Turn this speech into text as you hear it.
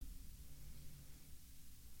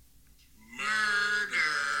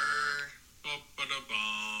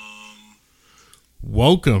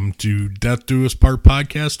Welcome to Death Do Us Part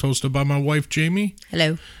podcast, hosted by my wife, Jamie.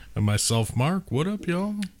 Hello. And myself, Mark. What up,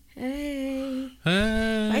 y'all? Hey.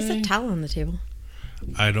 Hey. Why is that towel on the table?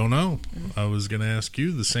 I don't know. I was going to ask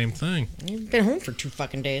you the same thing. You've been home for 2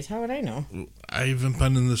 fucking days. How would I know? I haven't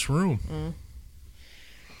been in this room.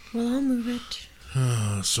 Well, I'll move it.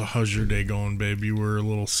 So how's your day going, babe? You were a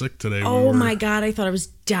little sick today. Oh, my God. I thought I was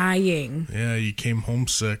dying. Yeah, you came home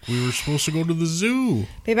sick. We were supposed to go to the zoo.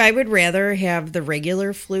 Babe, I would rather have the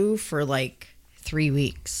regular flu for like 3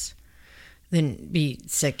 weeks than be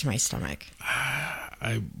sick to my stomach.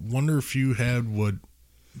 I wonder if you had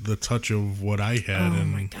the touch of what I had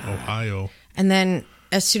in Ohio. And then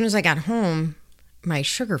as soon as I got home, my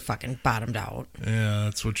sugar fucking bottomed out. Yeah,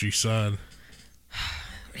 that's what you said.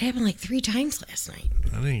 It happened like 3 times last night.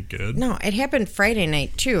 That ain't good. No, it happened Friday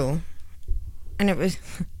night too. And it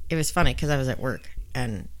was funny because I was at work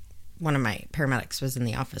and one of my paramedics was in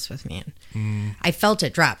the office with me and I felt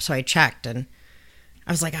it drop, so I checked and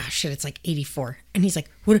I was like, oh shit, it's like 84. And he's like,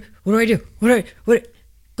 what do I do? What?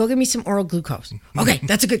 Go get me some oral glucose. Okay,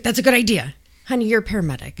 that's a good idea. Honey, you're a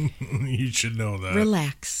paramedic. You should know that.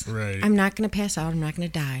 Relax. Right. I'm not going to pass out. I'm not going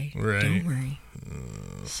to die. Right. Don't worry.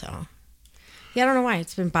 So, yeah, I don't know why.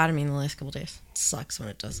 It's been bothering me in the last couple days. It sucks when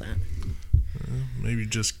it does that. Maybe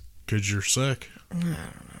just because you're sick. I don't know.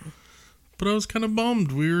 But I was kind of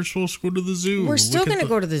bummed. We were supposed to go to the zoo. We're still going to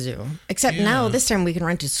go to the zoo. Except now, this time we can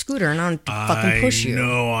rent a scooter and I don't have to fucking push you. I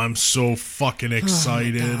know. I'm so fucking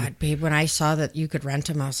excited. Oh, my God, babe. When I saw that you could rent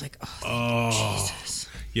them, I was like, oh, Jesus.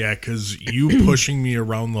 Yeah, because you pushing me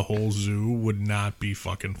around the whole zoo would not be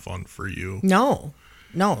fucking fun for you. No,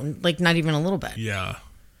 like not even a little bit. Yeah.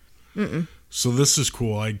 So this is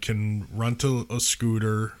cool. I can rent a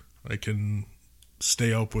scooter. I can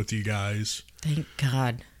stay up with you guys. Thank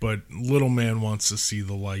God. But little man wants to see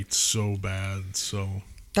the lights so bad, so...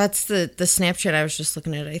 That's the Snapchat I was just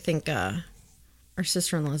looking at. I think our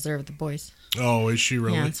sister-in-law's there with the boys. Oh, is she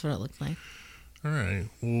really? Yeah, that's what it looked like. All right.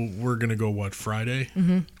 Well, we're going to go, what, Friday?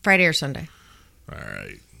 Mm-hmm. Friday or Sunday. All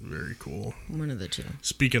right. Very cool. One of the two.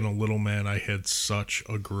 Speaking of little man, I had such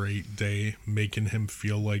a great day making him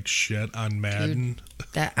feel like shit on Madden.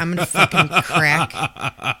 Dude, I'm going to fucking crack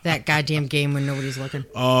that goddamn game when nobody's looking.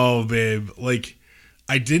 Oh, babe. Like,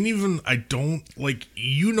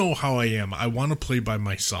 you know how I am. I want to play by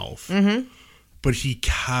myself. Mm-hmm. But he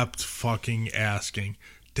kept fucking asking,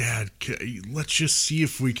 Dad, let's just see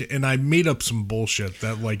if we can. And I made up some bullshit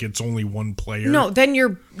that like it's only one player. No, then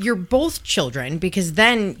you're both children because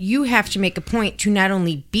then you have to make a point to not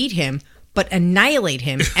only beat him but annihilate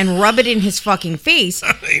him and rub it in his fucking face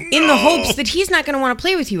in the hopes that he's not going to want to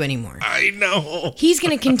play with you anymore. I know. He's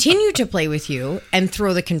going to continue to play with you and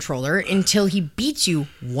throw the controller until he beats you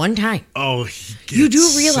one time. Oh, he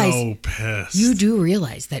gets so pissed. You do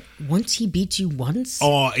realize that once he beats you once,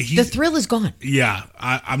 the thrill is gone. Yeah,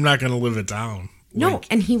 I'm not going to live it down. No,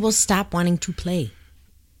 and he will stop wanting to play.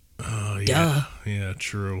 Oh, yeah. Duh. Yeah,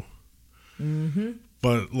 true. Mm-hmm.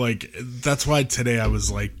 But, like, that's why today I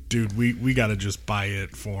was like, dude, we got to just buy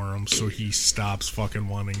it for him so he stops fucking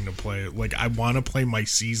wanting to play it. Like, I want to play my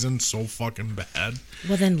season so fucking bad.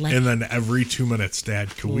 Well, then And then every 2 minutes,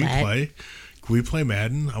 Dad, can we play? Can we play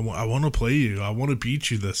Madden? I want to play you. I want to beat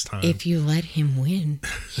you this time. If you let him win,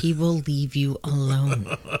 he will leave you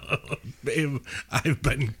alone. Babe, I've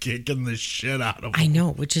been kicking the shit out of him. I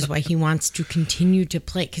know, which is why he wants to continue to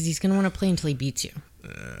play, because he's going to want to play until he beats you.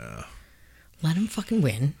 Yeah. Let him fucking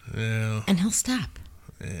win. Yeah. And he'll stop.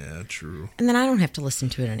 Yeah, true. And then I don't have to listen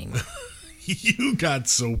to it anymore. You got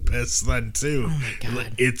so pissed then, too. Oh, my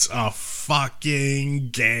God. It's a fucking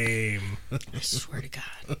game. I swear to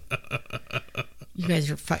God. You guys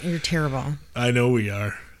you're terrible. I know we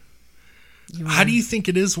are. How do you think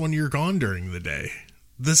it is when you're gone during the day?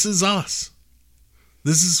 This is us.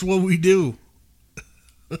 This is what we do.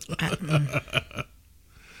 I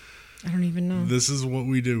don't even know. This is what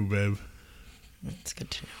we do, babe. That's good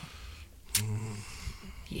to know.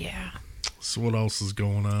 Yeah. So what else is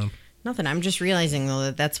going on? Nothing. I'm just realizing, though,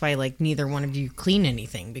 that that's why, like, neither one of you clean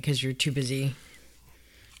anything because you're too busy.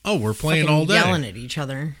 Oh, we're playing all day. Yelling at each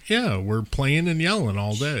other. Yeah, we're playing and yelling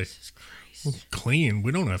all day. Jesus Christ. Well, clean.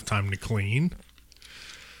 We don't have time to clean.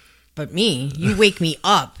 But me, you wake me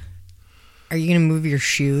up. Are you going to move your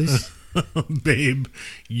shoes? Babe,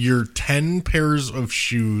 your 10 pairs of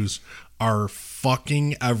shoes are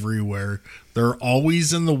fucking everywhere. They're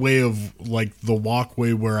always in the way of, like, the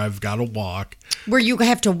walkway where I've got to walk. Where you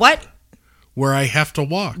have to what? Where I have to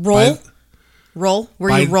walk. Roll?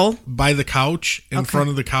 You roll? By the couch, in front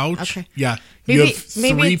of the couch. Okay. Yeah. Maybe,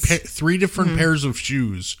 you have three different pairs of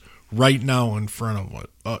shoes right now in front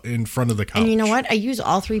of the couch. And you know what? I use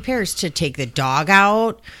all 3 pairs to take the dog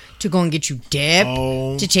out, to go and get you dip,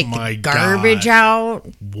 to take the garbage out.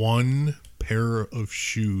 1 pair of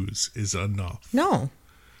shoes is enough. No,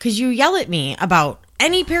 because you yell at me about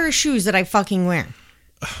any pair of shoes that I fucking wear.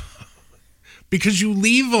 Because you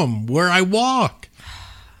leave them where I walk.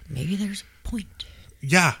 Maybe there's a point.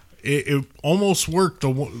 Yeah, it almost worked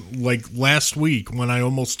like last week when I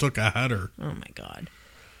almost took a header. Oh my God.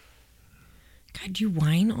 God, you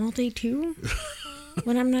whine all day too?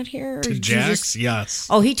 When I'm not here? To Jax, yes.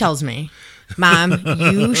 Oh, he tells me, Mom,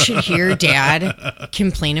 you should hear Dad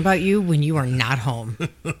complain about you when you are not home.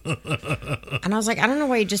 And I was like, I don't know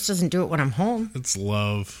why he just doesn't do it when I'm home. It's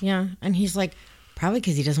love. Yeah. And he's like, probably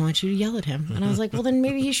because he doesn't want you to yell at him. And I was like, well, then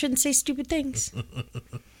maybe he shouldn't say stupid things.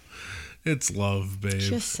 It's love, babe.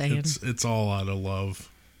 Just saying. It's all out of love.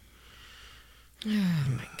 Oh,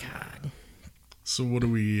 my God. So what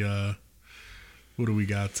do we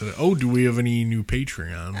got today? Oh, do we have any new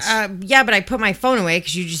Patreons? Yeah, but I put my phone away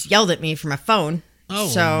because you just yelled at me for my phone. Oh,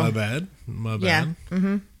 so, my bad. My bad. Yeah.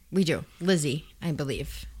 Mm-hmm. We do. Lizzie, I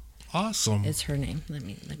believe. Awesome. Is her name. Let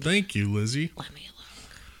me. Thank you, Lizzie. Let me look.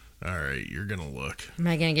 All right, you're going to look. Am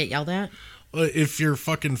I going to get yelled at? If your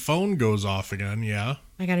fucking phone goes off again, yeah.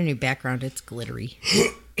 I got a new background. It's glittery.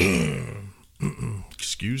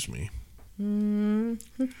 Excuse me.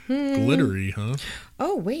 Glittery, huh?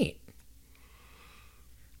 Oh, wait.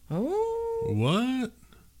 Oh. What?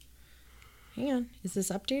 Hang on. Is this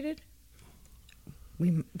updated?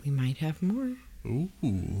 We might have more. Ooh.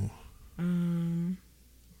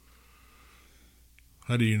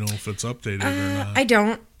 How do you know if it's updated or not? I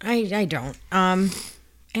don't. I don't. And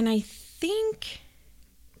I think.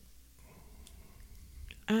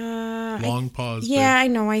 Long pause. Yeah, babe. I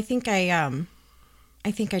know. I think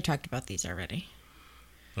I talked about these already.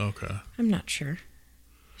 Okay. I'm not sure.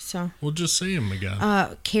 So. We'll just say them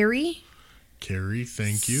again. Carrie. Carrie,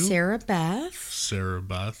 thank you. Sarah Beth,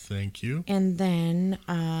 thank you. and then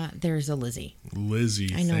there's a Lizzie. Lizzie,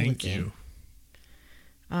 thank you.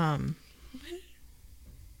 I don't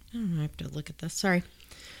know. I have to look at this. Sorry,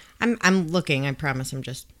 I'm looking. I promise. I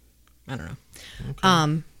don't know.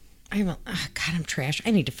 Okay. I haven't. God, I'm trash.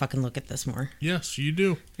 I need to fucking look at this more. Yes, you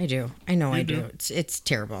do. I do. I know. I do. It's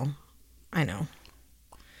terrible. I know.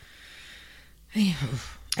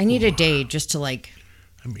 I need a day just to like.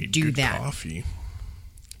 I made do good that. coffee.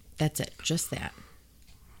 That's it. Just that.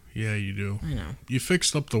 Yeah, you do. I know. You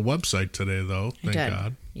fixed up the website today, though. Thank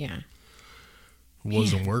God. Yeah. It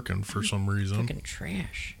wasn't working for some reason. Fucking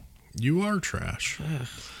trash. You are trash. Ugh.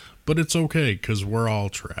 But it's okay, because we're all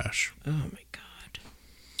trash. Oh, my God.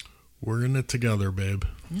 We're in it together, babe.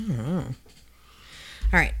 All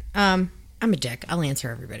right. I'm a dick. I'll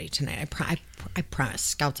answer everybody tonight. I promise.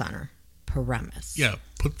 Scout's honor. Promise. Yeah,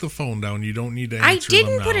 put the phone down. You don't need to answer I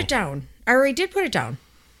didn't them put now. it down. I already did put it down.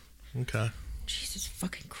 Okay. Jesus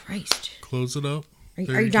fucking Christ. Close it up. Are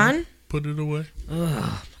There you done? go. Put it away. Oh,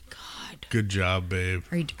 my God. Good job, babe.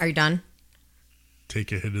 Are you done?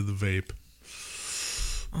 Take a hit of the vape.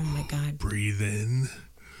 Oh, my God. Breathe in.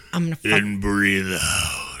 I'm going to And breathe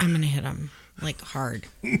out. I'm going to hit him. Like, hard.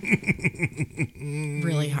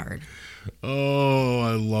 Really hard. Oh,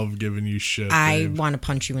 I love giving you shit, I babe. want to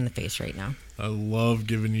punch you in the face right now. I love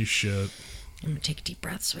giving you shit. I'm going to take a deep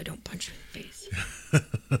breath so I don't punch you in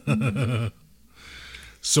the face.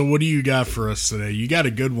 So what do you got for us today? You got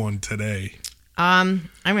a good one today. I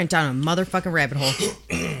went down a motherfucking rabbit hole.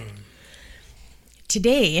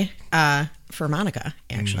 Today, for Monica,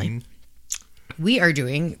 actually, we are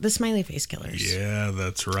doing the smiley face killers. Yeah,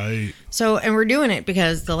 that's right. So, and we're doing it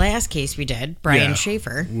because the last case we did, Brian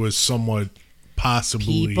Schaefer, was somewhat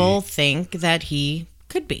possibly... people think that he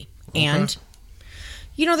could be. Okay. And,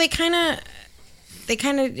 you know, they kind of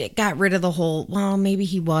got rid of the whole, well, maybe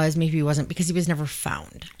he was, maybe he wasn't, because he was never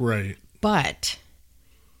found. Right. But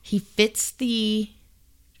he fits the,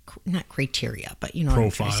 not criteria, but you know what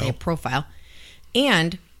I'm trying to say, profile.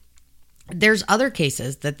 And there's other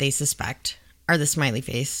cases that they suspect are the smiley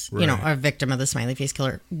face, you know, a victim of the smiley face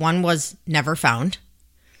killer. One was never found.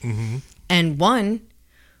 Mm-hmm. And one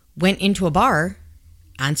went into a bar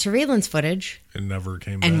on surveillance footage. And never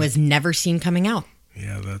came back. And was never seen coming out.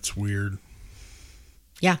 Yeah, that's weird.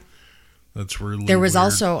 Yeah. That's really There was weird.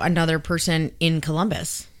 also another person in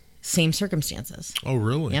Columbus. Same circumstances. Oh,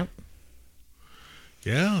 really? Yep.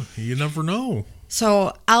 Yeah, you never know.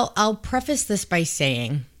 So I'll preface this by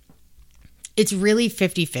saying it's really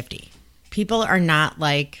 50-50. People are not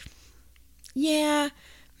like, yeah,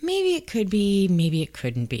 maybe it could be, maybe it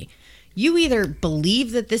couldn't be. You either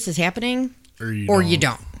believe that this is happening or you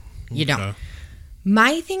don't. You don't.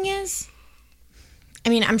 My thing is, I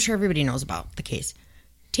mean, I'm sure everybody knows about the case.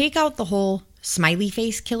 Take out the whole smiley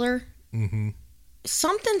face killer. Mm-hmm.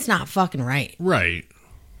 Something's not fucking right. Right.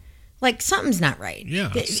 Like, something's not right.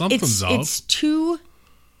 Yeah, something's out. It's too...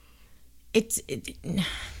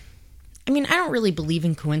 I mean, I don't really believe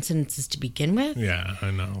in coincidences to begin with. Yeah,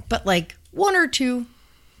 I know. But, like, 1 or 2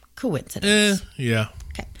 coincidences. Yeah.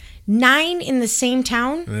 Okay. 9 in the same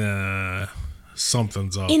town?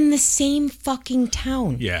 Something's out. In the same fucking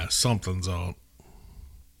town. Yeah, something's out.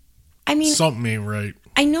 I mean... Something ain't right.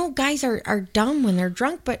 I know guys are dumb when they're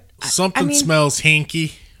drunk, but... Something smells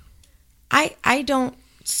hanky. I don't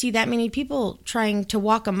see that many people trying to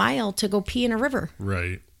walk a mile to go pee in a river.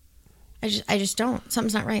 Right. I just don't.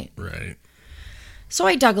 Something's not right. Right. So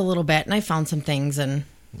I dug a little bit and I found some things and...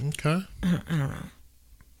 Okay. I don't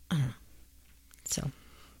know. So.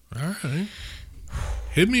 All right.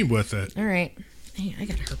 Hit me with it. All right. Hey, I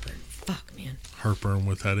got heartburn. Fuck, man. Heartburn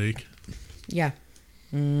with headache. Yeah.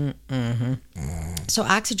 Mm-hmm. So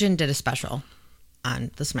Oxygen did a special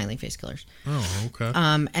on the smiley face killers. Oh, okay.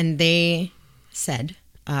 And they said,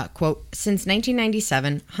 quote, since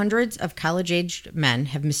 1997, hundreds of college-aged men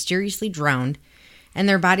have mysteriously drowned and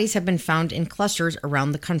their bodies have been found in clusters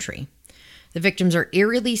around the country. The victims are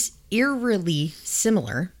eerily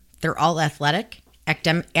similar. They're all athletic,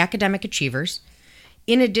 academic achievers,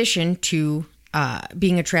 in addition to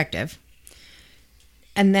being attractive.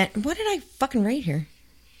 And then, what did I fucking write here?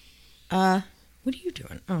 What are you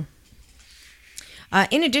doing? Oh.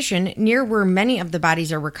 In addition, near where many of the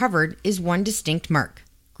bodies are recovered is one distinct mark.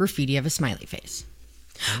 Graffiti of a smiley face.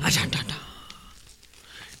 Oh.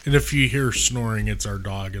 And if you hear snoring, it's our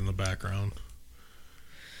dog in the background.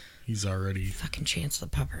 He's already... Fucking Chance the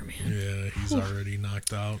Pupper, man. Yeah, he's already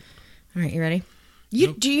knocked out. All right, you ready?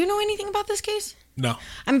 Yep. Do you know anything about this case? No.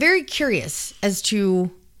 I'm very curious as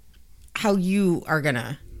to how you are going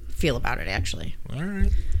to feel about it, actually. All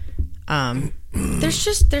right.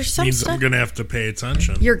 There's some means stuff. I'm gonna have to pay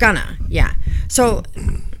attention. You're gonna, yeah. So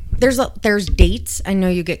there's dates. I know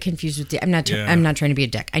you get confused with. I'm not trying to be a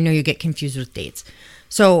dick. I know you get confused with dates.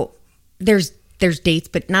 So there's dates,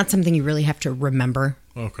 but not something you really have to remember.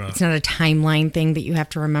 Okay. It's not a timeline thing that you have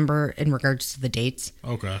to remember in regards to the dates.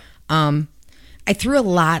 Okay. I threw a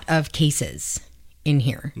lot of cases in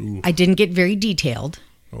here. Ooh. I didn't get very detailed.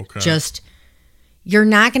 Okay. Just you're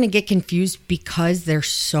not going to get confused because they're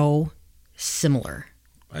so similar.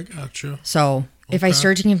 I got you. So if I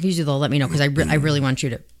start to confuse you, though, let me know because I really want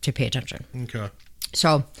you to pay attention. Okay.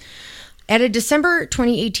 So at a December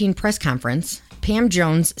 2018 press conference, Pam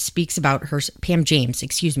James speaks about her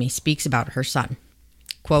son.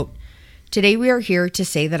 Quote, today we are here to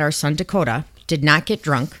say that our son Dakota did not get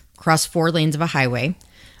drunk, cross 4 lanes of a highway,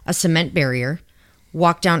 a cement barrier,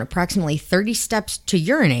 walk down approximately 30 steps to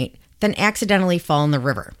urinate, then accidentally fall in the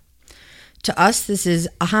river. To us, this is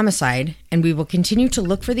a homicide, and we will continue to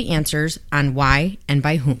look for the answers on why and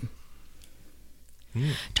by whom.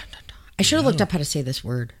 Dun, dun, dun. I should have looked up how to say this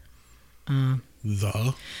word.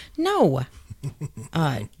 The? No.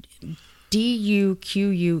 Duquesne.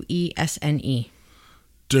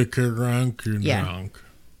 Yeah.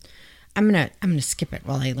 I'm gonna skip it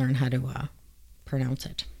while I learn how to pronounce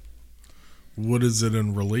it. What is it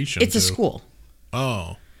in relation to? It's a school.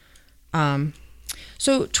 Oh.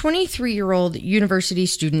 So 23-year-old university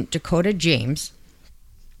student Dakota James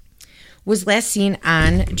was last seen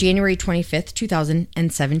on January 25th,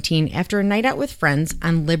 2017 after a night out with friends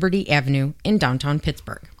on Liberty Avenue in downtown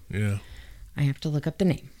Pittsburgh. Yeah. I have to look up the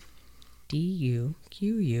name. Duquesne.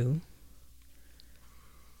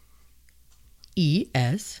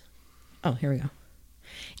 Oh, here we go.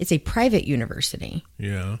 It's a private university.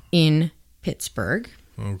 Yeah. In Pittsburgh.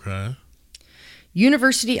 Okay.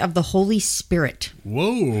 University of the Holy Spirit.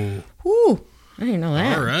 Whoa. Whew. I didn't know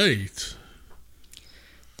that. All right.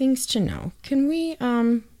 Things to know. Can we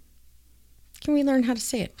learn how to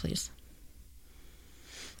say it, please?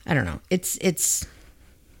 I don't know. It's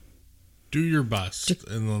do your best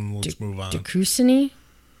and then let's move on. Duquesne?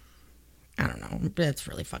 I don't know. That's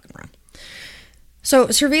really fucking wrong. So,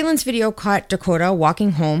 surveillance video caught Dakota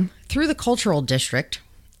walking home through the cultural district,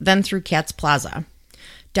 then through Katz Plaza,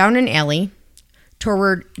 down an alley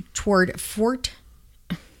toward Fort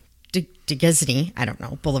Duquesne,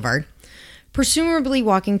 Boulevard, presumably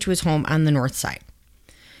walking to his home on the north side.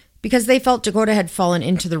 Because they felt Dakota had fallen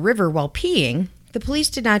into the river while peeing, the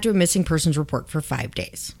police did not do a missing persons report for 5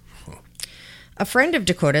 days. A friend of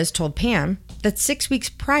Dakota's told Pam that 6 weeks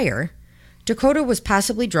prior, Dakota was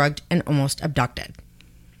possibly drugged and almost abducted.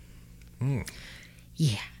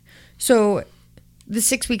 Yeah. So the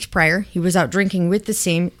 6 weeks prior, he was out drinking with the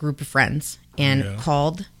same group of friends and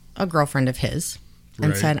called a girlfriend of his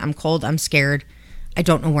and said, I'm cold, I'm scared, I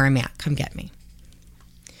don't know where I'm at. Come get me.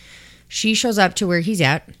 She shows up to where he's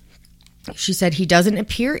at. She said he doesn't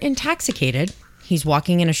appear intoxicated. He's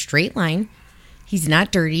walking in a straight line. He's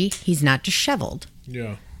not dirty. He's not disheveled.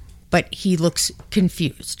 Yeah. But he looks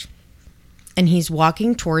confused. And he's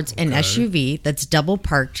walking towards an SUV that's double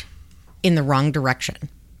parked in the wrong direction.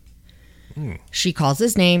 She calls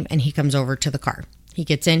his name and he comes over to the car. He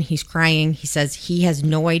gets in. He's crying. He says he has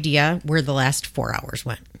no idea where the last 4 hours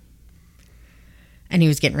went. And he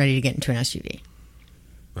was getting ready to get into an SUV.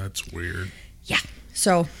 That's weird. Yeah.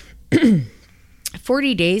 So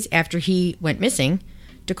 40 days after he went missing,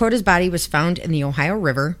 Dakota's body was found in the Ohio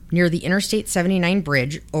River near the Interstate 79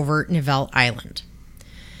 bridge over Neville Island.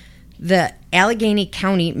 The Allegheny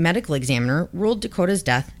County medical examiner ruled Dakota's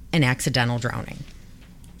death an accidental drowning.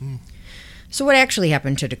 So what actually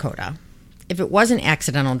happened to Dakota? If it was an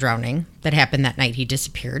accidental drowning that happened that night he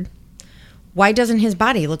disappeared, why doesn't his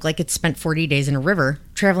body look like it's spent 40 days in a river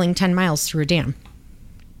traveling 10 miles through a dam?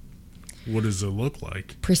 What does it look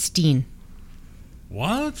like? Pristine.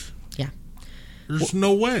 What? Yeah. There's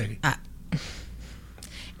no way.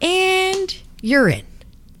 And you're in.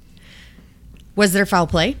 Was there foul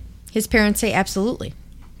play? His parents say absolutely.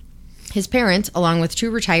 His parents, along with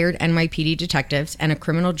 2 retired NYPD detectives and a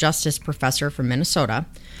criminal justice professor from Minnesota,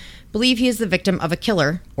 believe he is the victim of a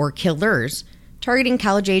killer, or killers, targeting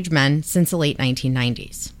college-age men since the late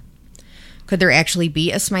 1990s. Could there actually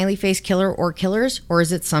be a smiley face killer or killers, or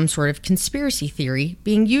is it some sort of conspiracy theory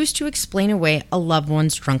being used to explain away a loved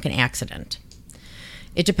one's drunken accident?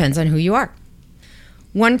 It depends on who you are.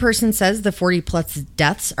 One person says the 40-plus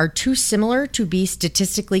deaths are too similar to be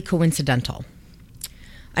statistically coincidental.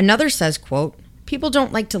 Another says, quote, people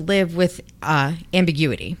don't like to live with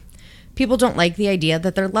ambiguity. People don't like the idea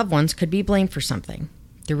that their loved ones could be blamed for something.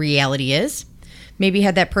 The reality is, maybe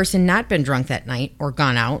had that person not been drunk that night or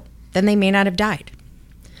gone out, then they may not have died.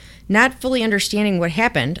 Not fully understanding what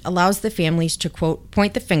happened allows the families to, quote,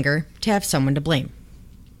 point the finger to have someone to blame.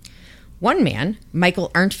 One man, Michael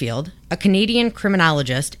Arntfield, a Canadian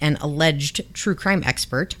criminologist and alleged true crime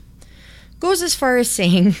expert, goes as far as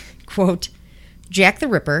saying, quote, Jack the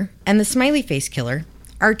Ripper and the Smiley Face Killer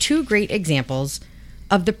are 2 great examples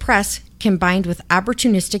of the press combined with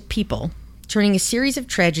opportunistic people turning a series of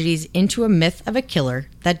tragedies into a myth of a killer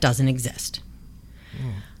that doesn't exist.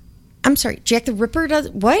 I'm sorry, Jack the Ripper does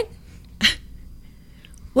what?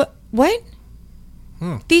 What?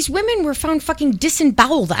 These women were found fucking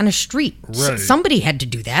disemboweled on a street. Right. Somebody had to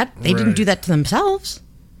do that. They didn't do that to themselves.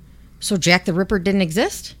 So Jack the Ripper didn't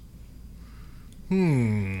exist?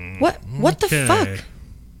 What the fuck?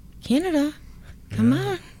 Canada. Come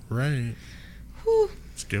on. Right. Whew.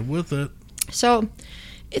 Let's get with it. So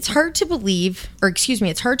it's hard to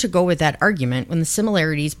it's hard to go with that argument when the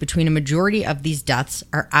similarities between a majority of these deaths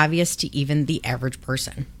are obvious to even the average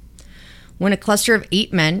person. When a cluster of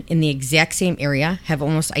 8 men in the exact same area have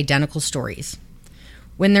almost identical stories.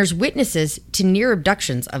 When there's witnesses to near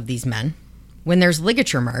abductions of these men. When there's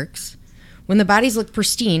ligature marks. When the bodies look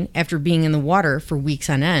pristine after being in the water for weeks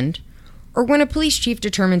on end. Or when a police chief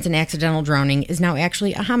determines an accidental drowning is now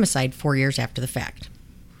actually a homicide 4 years after the fact.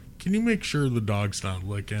 Can you make sure the dog's not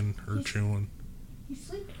licking or chewing? He's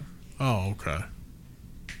sleeping. Oh, okay.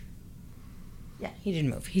 Yeah, he didn't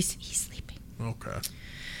move. He's sleeping. Okay.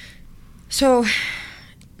 So,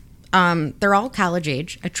 they're all college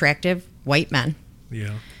age, attractive white men.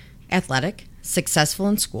 Yeah. Athletic, successful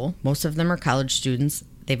in school. Most of them are college students.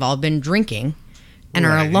 They've all been drinking and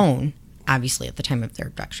are alone, obviously, at the time of their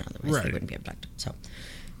abduction. Otherwise, they wouldn't be abducted. So,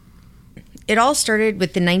 it all started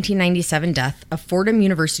with the 1997 death of Fordham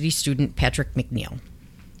University student Patrick McNeil.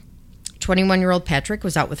 21-year-old Patrick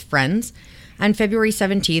was out with friends on February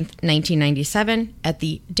 17th, 1997 at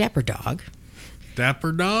the Dapper Dog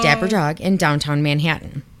in downtown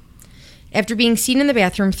Manhattan. After being seen in the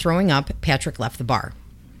bathroom throwing up, Patrick left the bar.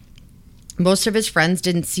 Most of his friends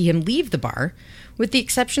didn't see him leave the bar, with the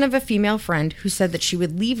exception of a female friend who said that she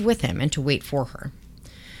would leave with him and to wait for her.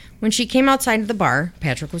 When she came outside of the bar,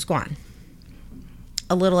 Patrick was gone.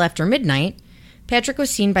 A little after midnight, Patrick was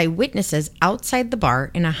seen by witnesses outside the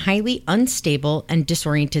bar in a highly unstable and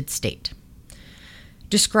disoriented state.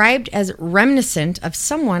 Described as reminiscent of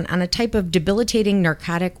someone on a type of debilitating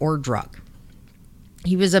narcotic or drug.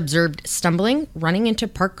 He was observed stumbling, running into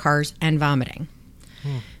parked cars, and vomiting.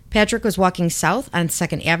 Patrick was walking south on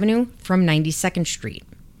 2nd Avenue from 92nd Street.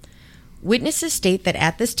 Witnesses state that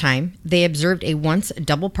at this time, they observed a once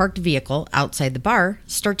double-parked vehicle outside the bar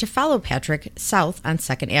start to follow Patrick south on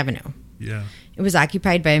 2nd Avenue. Yeah. It was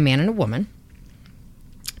occupied by a man and a woman.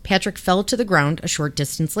 Patrick fell to the ground a short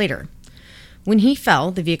distance later. When he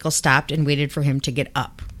fell, the vehicle stopped and waited for him to get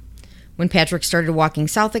up. When Patrick started walking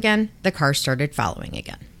south again, the car started following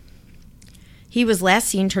again. He was last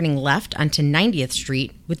seen turning left onto 90th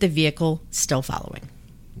Street with the vehicle still following.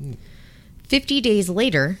 50 days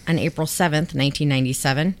later, on April 7th,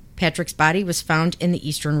 1997, Patrick's body was found in the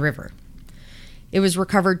Eastern River. It was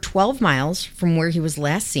recovered 12 miles from where he was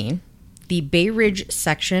last seen, the Bay Ridge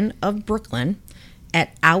section of Brooklyn,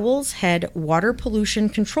 at Owl's Head Water Pollution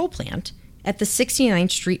Control Plant at the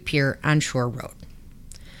 69th Street Pier on Shore Road.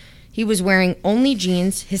 He was wearing only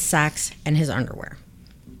jeans, his socks, and his underwear.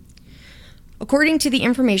 According to the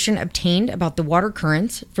information obtained about the water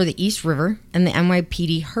currents for the East River and the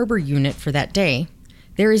NYPD Harbor Unit for that day,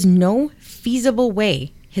 there is no feasible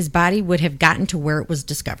way his body would have gotten to where it was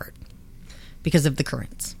discovered because of the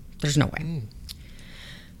currents. There's no way.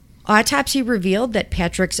 Autopsy revealed that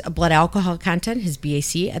Patrick's blood alcohol content, his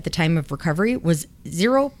BAC, at the time of recovery was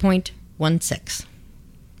 0.16.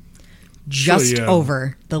 Just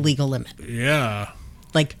over the legal limit. Yeah.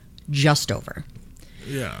 Like, just over.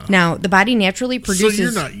 Yeah. Now, the body naturally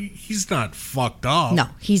produces... So he's not fucked up. No,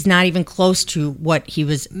 he's not even close to what he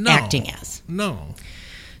was acting as. No.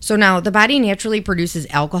 So now, the body naturally produces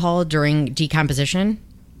alcohol during decomposition.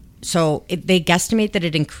 So they guesstimate that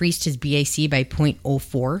it increased his BAC by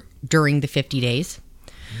 0.04 during the 50 days,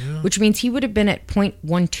 which means he would have been at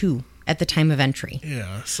 0.12 at the time of entry.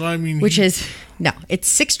 Yeah, so I mean... it's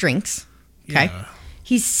 6 drinks, okay? Yeah.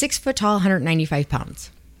 He's 6 foot tall, 195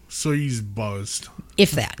 pounds. So he's buzzed.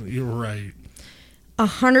 If that. You're right.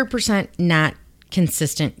 100% not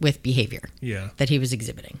consistent with behavior that he was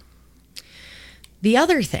exhibiting. The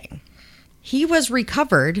other thing, he was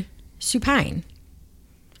recovered supine,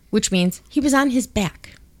 which means he was on his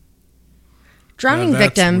back. Drowning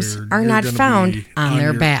victims are not found on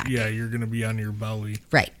their back. Yeah, you're going to be on your belly.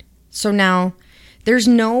 Right. So now, there's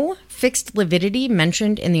no fixed lividity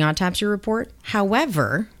mentioned in the autopsy report.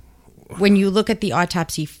 However, when you look at the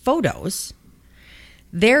autopsy photos,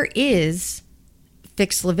 there is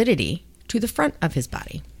fixed lividity to the front of his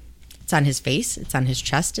body. It's on his face, it's on his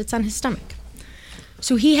chest, it's on his stomach.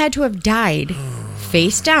 So he had to have died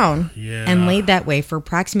face down and laid that way for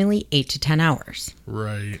approximately 8 to 10 hours.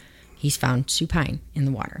 Right. He's found supine in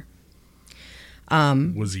the water.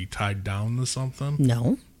 Was he tied down to something?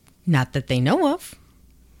 No, not that they know of.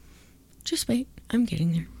 Just wait, I'm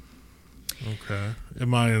getting there. Okay.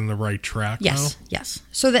 Am I in the right track now? Yes.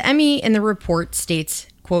 So the ME in the report states,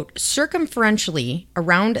 quote, circumferentially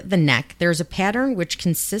around the neck, there's a pattern which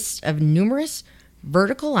consists of numerous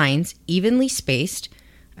vertical lines evenly spaced,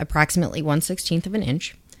 approximately 1/16 of an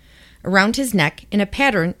inch, around his neck in a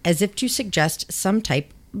pattern as if to suggest some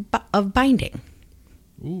type of binding.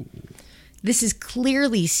 Ooh. This is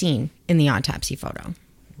clearly seen in the autopsy photo.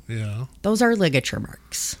 Yeah. Those are ligature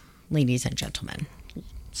marks, ladies and gentlemen.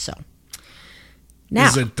 So... Now,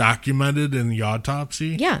 is it documented in the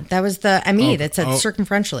autopsy? Yeah, that was the ME that said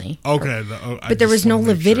circumferentially. Okay. But there was no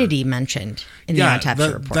lividity mentioned in the autopsy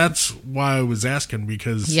report. That's why I was asking,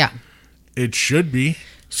 because it should be.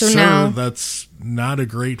 So now, that's not a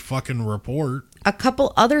great fucking report. A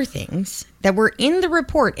couple other things that were in the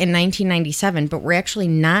report in 1997, but were actually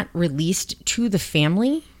not released to the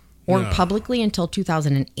family or publicly until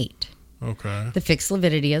 2008. Okay. The fixed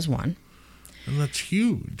lividity is one. And that's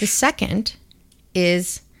huge. The second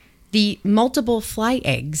is the multiple fly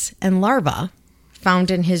eggs and larvae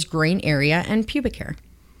found in his groin area and pubic hair.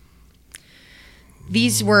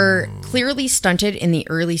 These were clearly stunted in the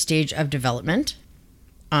early stage of development,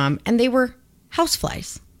 and they were house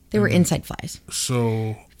flies. They were inside flies.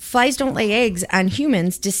 So flies don't lay eggs on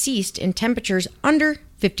humans deceased in temperatures under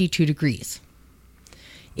 52 degrees.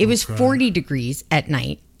 It was 40 degrees at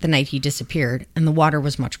night, the night he disappeared, and the water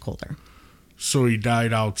was much colder. So he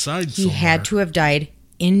died outside somewhere. He had to have died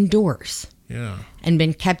indoors. Yeah. And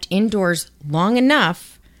been kept indoors long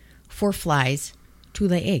enough for flies to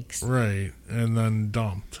lay eggs. Right. And then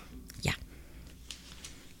dumped. Yeah.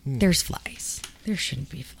 There's flies. There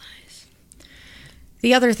shouldn't be flies.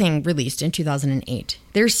 The other thing released in 2008,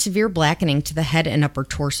 there's severe blackening to the head and upper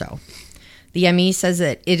torso. The ME says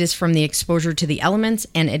that it is from the exposure to the elements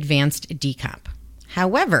and advanced decomp.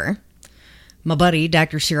 However, my buddy,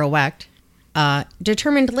 Dr. Cyril Wecht,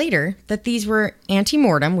 determined later that these were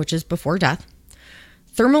ante-mortem, which is before death,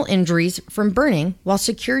 thermal injuries from burning while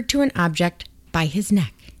secured to an object by his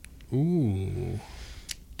neck. Ooh.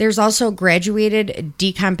 There's also graduated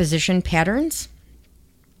decomposition patterns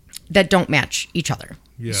that don't match each other.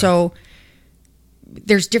 Yeah. So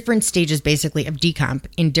there's different stages, basically, of decomp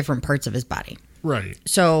in different parts of his body. Right.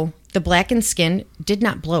 So the blackened skin did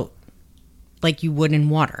not bloat like you would in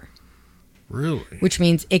water. Really? Which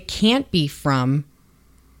means it can't be from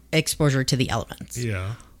exposure to the elements.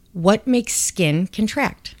 Yeah. What makes skin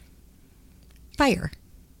contract? Fire.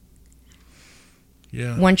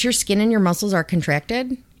 Yeah. Once your skin and your muscles are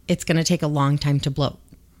contracted, it's going to take a long time to bloat.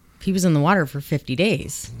 He was in the water for 50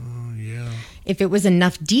 days. Yeah. If it was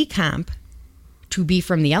enough decomp to be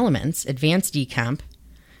from the elements, advanced decomp,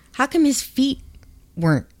 how come his feet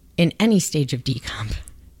weren't in any stage of decomp?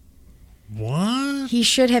 What? He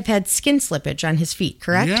should have had skin slippage on his feet,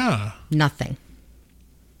 correct? Yeah. Nothing.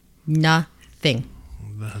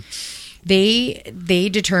 That's... They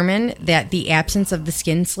determine that the absence of the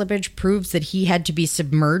skin slippage proves that he had to be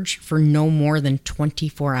submerged for no more than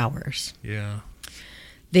 24 hours. Yeah.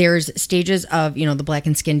 There's stages of, the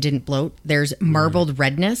blackened skin didn't bloat. There's marbled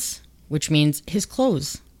redness, which means his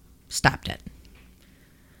clothes stopped it.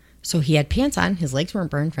 So he had pants on. His legs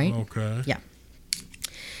weren't burned, right? Okay. Yeah.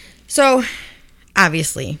 So,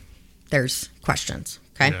 obviously, there's questions,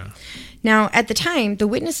 okay? Yeah. Now, at the time, the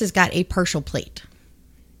witnesses got a partial plate.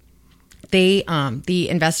 They, the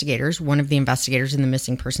investigators, one of the investigators in the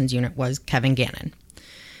missing persons unit was Kevin Gannon.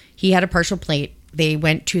 He had a partial plate. They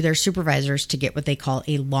went to their supervisors to get what they call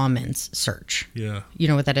a lawman's search. Yeah. You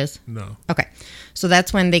know what that is? No. Okay. So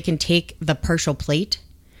that's when they can take the partial plate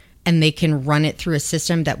and they can run it through a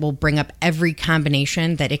system that will bring up every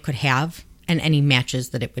combination that it could have and any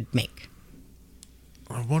matches that it would make.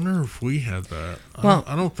 I wonder if we had that. Well,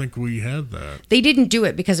 I don't think we had that. They didn't do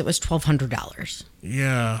it because it was $1,200.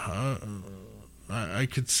 Yeah. I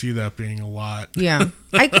could see that being a lot. Yeah.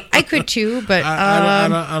 I could too, but...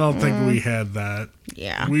 I don't think we had that.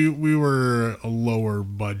 Yeah. We were a lower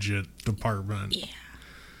budget department. Yeah.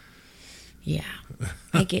 Yeah.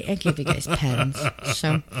 I give you guys pens.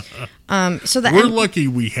 So We're lucky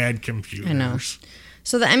we had computers. I know.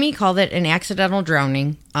 So the ME called it an accidental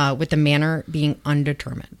drowning with the manner being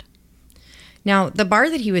undetermined. Now, the bar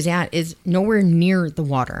that he was at is nowhere near the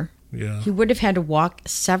water. Yeah. He would have had to walk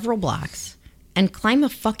several blocks and climb a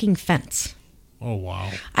fucking fence. Oh, wow.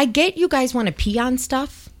 I get you guys want to pee on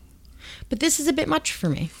stuff, but this is a bit much for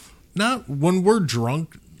me. Not when we're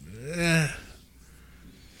drunk.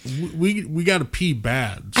 We got to pee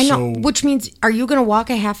bad. I know, which means, are you going to walk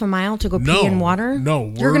a half a mile to go pee in water?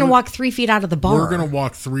 No. You're going to walk 3 feet out of the bar. We're going to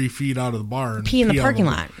walk 3 feet out of the bar and pee in the parking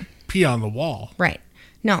lot. Pee on the wall. Right.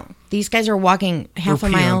 No, these guys are walking half a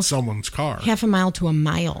mile. On someone's car. Half a mile to a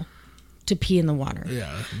mile to pee in the water.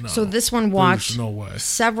 Yeah, no. So this one walked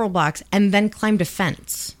several blocks and then climbed a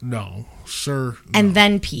fence. No, sir. No. And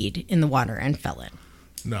then peed in the water and fell in.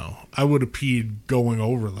 No, I would have peed going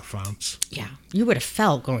over the fence. Yeah, you would have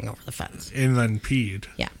fell going over the fence. And then peed.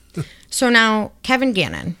 Yeah. So now Kevin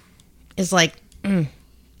Gannon is like,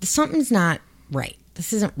 something's not right.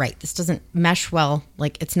 This isn't right. This doesn't mesh well.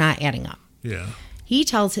 Like, it's not adding up. Yeah. He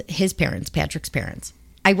tells his parents, Patrick's parents,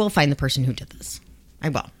 I will find the person who did this. I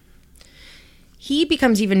will. He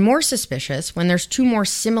becomes even more suspicious when there's 2 more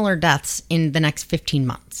similar deaths in the next 15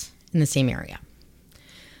 months in the same area.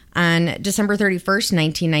 On December 31st,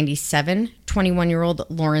 1997, 21-year-old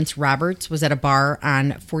Lawrence Roberts was at a bar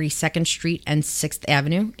on 42nd Street and 6th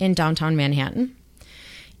Avenue in downtown Manhattan.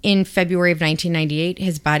 In February of 1998,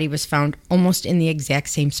 his body was found almost in the exact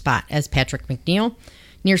same spot as Patrick McNeil,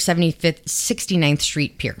 near 69th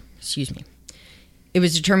Street Pier. Excuse me. It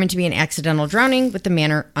was determined to be an accidental drowning with the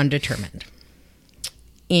manner undetermined.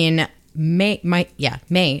 In May of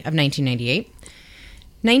 1998,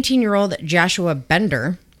 19-year-old Joshua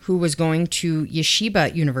Bender, who was going to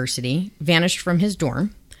Yeshiva University, vanished from his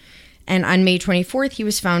dorm. And on May 24th, he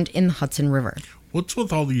was found in the Hudson River. What's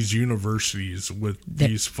with all these universities with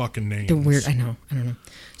these fucking names? The weird, I don't know.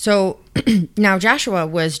 So now Joshua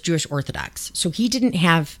was Jewish Orthodox, so he didn't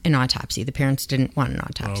have an autopsy. The parents didn't want an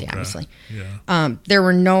autopsy, obviously. Yeah. There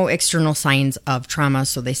were no external signs of trauma,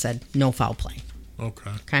 so they said no foul play.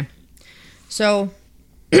 Okay. So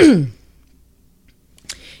in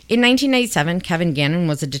 1997, Kevin Gannon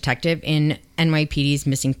was a detective in NYPD's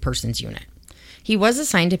Missing Persons Unit. He was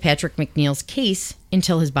assigned to Patrick McNeil's case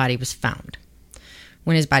until his body was found.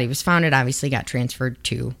 When his body was found, it obviously got transferred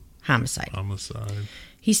to homicide.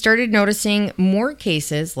 He started noticing more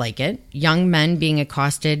cases like it, young men being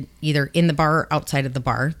accosted either in the bar or outside of the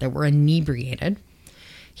bar that were inebriated.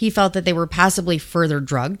 He felt that they were possibly further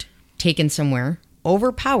drugged, taken somewhere,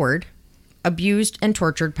 overpowered, abused and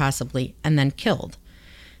tortured possibly, and then killed.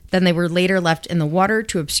 Then they were later left in the water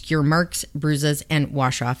to obscure marks, bruises, and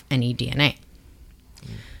wash off any DNA.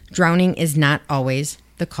 Drowning is not always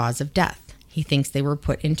the cause of death. He thinks they were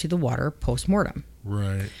put into the water post-mortem.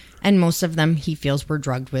 Right. And most of them, he feels, were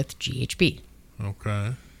drugged with GHB.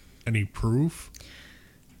 Okay. Any proof?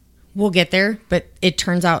 We'll get there, but it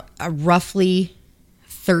turns out roughly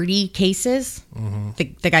 30 cases,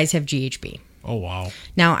 the guys have GHB. Oh, wow.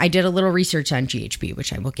 Now, I did a little research on GHB,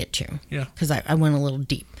 which I will get to. Yeah. Because I went a little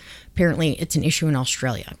deep. Apparently, it's an issue in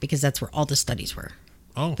Australia because that's where all the studies were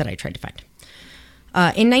that I tried to find.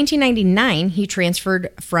 In 1999, he transferred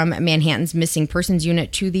from Manhattan's Missing Persons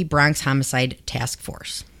Unit to the Bronx Homicide Task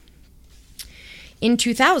Force. In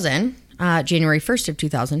 2000, January 1st of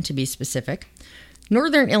 2000 to be specific,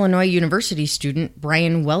 Northern Illinois University student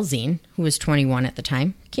Brian Welsing, who was 21 at the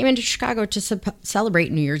time, came into Chicago to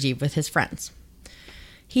celebrate New Year's Eve with his friends.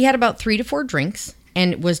 He had about 3 to 4 drinks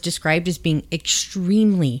and was described as being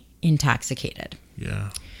extremely intoxicated.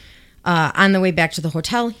 Yeah. On the way back to the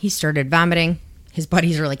hotel, he started vomiting. His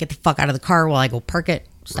buddies were like, get the fuck out of the car while I go park it.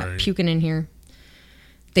 Stop puking in here.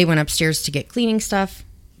 They went upstairs to get cleaning stuff.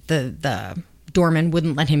 The doorman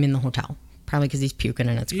wouldn't let him in the hotel, probably because he's puking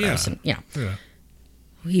and it's gross. And, you know. Yeah.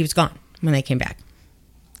 He was gone when they came back.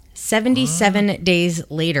 77 days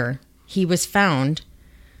later, he was found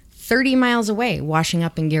 30 miles away, washing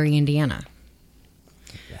up in Gary, Indiana.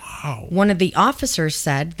 Wow. One of the officers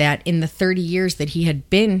said that in the 30 years that he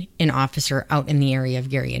had been an officer out in the area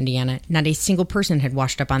of Gary, Indiana, not a single person had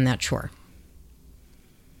washed up on that shore.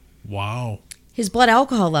 Wow. His blood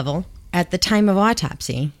alcohol level at the time of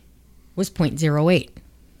autopsy was 0.08.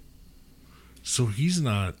 So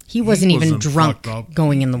he wasn't even drunk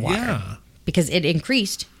going in the water. Yeah. Because it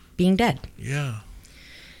increased being dead. Yeah.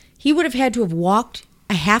 He would have had to have walked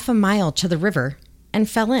a half a mile to the river and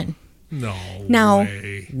fell in. No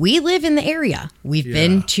way. We live in the area. We've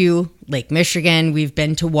been to Lake Michigan. We've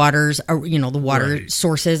been to waters, the water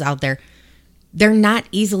sources out there. They're not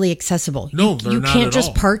easily accessible. No, they're not You can't at just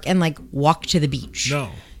all. park and walk to the beach.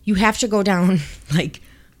 No. You have to go down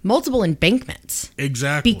multiple embankments.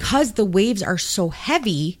 Exactly. Because the waves are so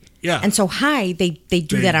heavy and so high, they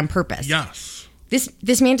do that on purpose. Yes.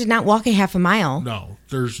 This man did not walk a half a mile. No,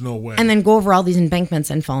 there's no way. And then go over all these embankments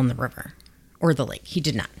and fall in the river or the lake. He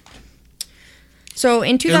did not. So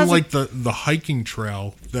in 2000... And the hiking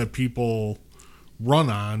trail that people run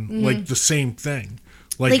on, the same thing.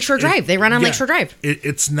 Lakeshore Drive. They run on Lakeshore Drive.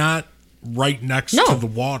 It's not right next to the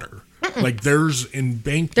water. Mm-mm. There's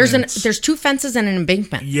embankments. There's 2 fences and an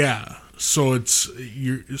embankment. Yeah. So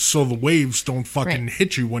so the waves don't fucking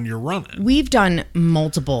hit you when you're running. We've done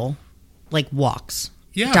multiple walks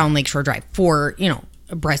down Lakeshore Drive for,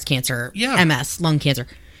 breast cancer, MS, lung cancer.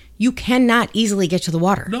 You cannot easily get to the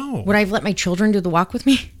water. No. Would I have let my children do the walk with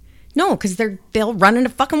me? No, because they'll run into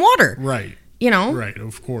fucking water. Right. Right,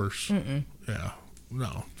 of course. Mm-mm. Yeah.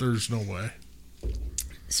 No, there's no way.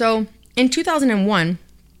 So in 2001,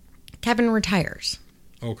 Kevin retires.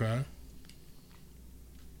 Okay.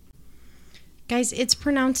 Guys, it's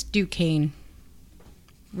pronounced Duquesne.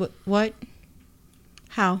 What?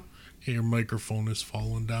 How? Hey, your microphone is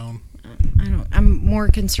falling down. I'm more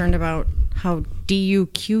concerned about how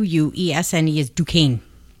Duquesne is Duquesne.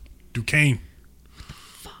 Duquesne.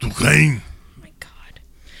 Duquesne. Oh my God.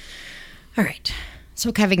 All right.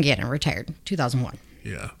 So Kevin Gannon retired 2001.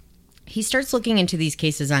 Yeah. He starts looking into these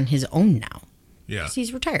cases on his own now. Yeah.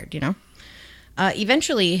 He's retired,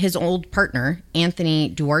 Eventually, his old partner, Anthony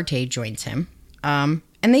Duarte, joins him. And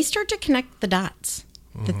they start to connect the dots.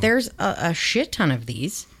 That there's a shit ton of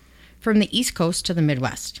these from the East Coast to the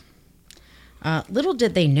Midwest. Little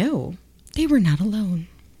did they know, they were not alone.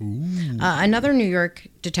 Another New York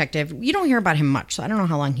detective, you don't hear about him much, so I don't know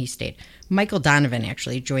how long he stayed. Michael Donovan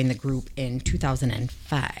actually joined the group in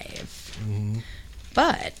 2005.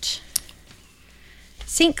 But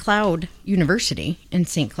St. Cloud University in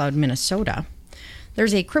St. Cloud, Minnesota,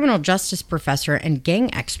 there's a criminal justice professor and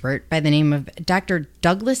gang expert by the name of Dr.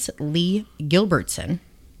 Douglas Lee Gilbertson.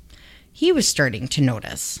 He was starting to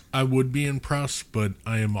notice. I would be impressed, but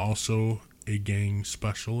I am also a gang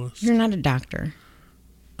specialist. You're not a doctor.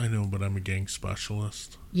 I know, but I'm a gang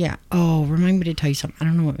specialist. Yeah. Oh, remind me to tell you something. I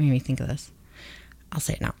don't know what made me think of this. I'll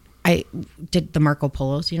say it now. I did the Marco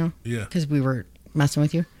Polos, Yeah. Because we were messing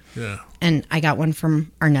with you. Yeah. And I got one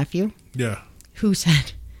from our nephew. Yeah. Who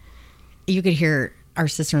said, you could hear our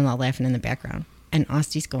sister-in-law laughing in the background. And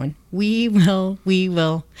Austy's going, we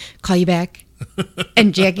will call you back.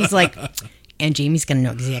 And Jackie's like, and Jamie's going to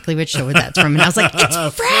know exactly which show that's from. And I was like,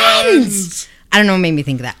 it's Friends! I don't know what made me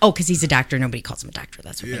think of that. Oh, because he's a doctor. Nobody calls him a doctor.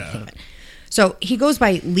 That's what made me think of it. So he goes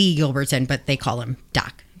by Lee Gilbertson, but they call him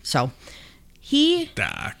Doc. So he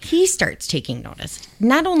starts taking notice.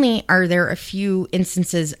 Not only are there a few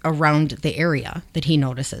instances around the area that he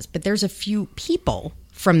notices, but there's a few people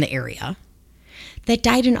from the area that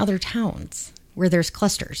died in other towns where there's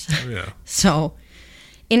clusters. Oh, yeah. So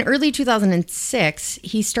in early 2006,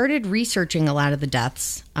 he started researching a lot of the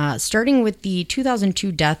deaths, starting with the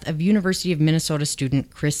 2002 death of University of Minnesota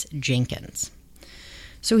student Chris Jenkins.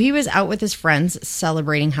 So he was out with his friends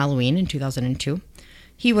celebrating Halloween in 2002.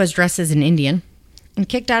 He was dressed as an Indian and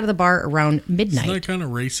kicked out of the bar around midnight. Isn't that kind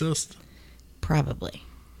of racist? Probably.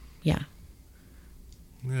 Yeah.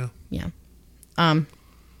 Yeah. Yeah.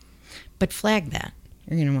 But flag that.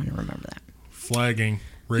 You're going to want to remember that. Flagging.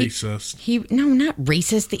 Racist. No, not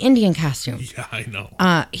racist. The Indian costume. Yeah, I know.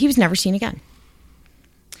 He was never seen again.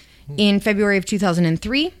 In February of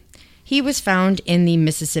 2003, he was found in the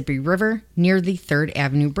Mississippi River near the 3rd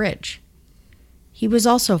Avenue Bridge. He was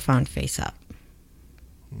also found face up,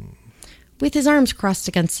 with his arms crossed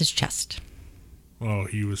against his chest. Oh,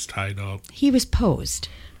 he was tied up. He was posed.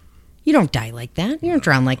 You don't die like that. You don't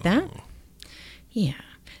drown like that. Yeah.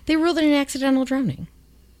 They ruled it an accidental drowning.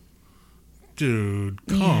 Dude,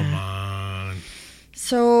 come on.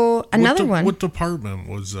 So, another one. What department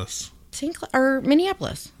was this?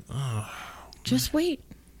 Minneapolis. Just wait.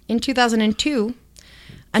 In 2002,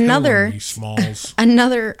 another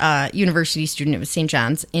university student at St.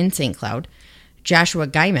 John's in St. Cloud, Joshua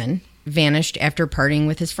Guyman, vanished after partying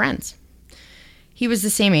with his friends. He was the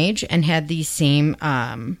same age and had the same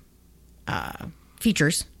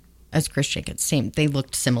features as Chris Jenkins. They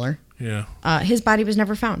looked similar. Yeah. His body was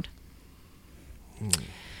never found.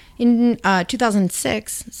 In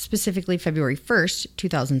 2006, specifically February 1st,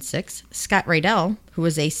 2006, Scott Rydell, who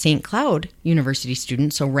was a St. Cloud University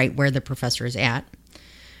student, so right where the professor is at,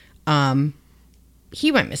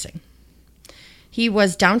 he went missing. He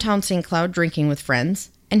was downtown St. Cloud drinking with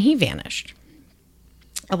friends, and he vanished.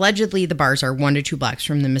 Allegedly, the bars are 1 to 2 blocks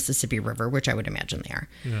from the Mississippi River, which I would imagine they are.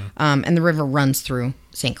 Yeah. And the river runs through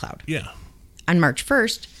St. Cloud. Yeah. On March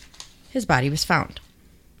 1st, his body was found.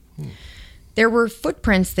 There were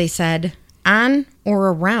footprints, they said, on or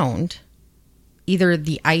around either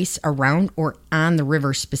the ice around or on the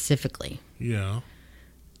river specifically. Yeah.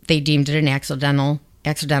 They deemed it an accidental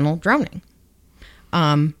drowning.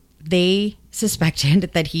 They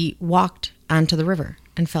suspected that he walked onto the river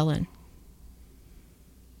and fell in.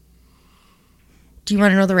 Do you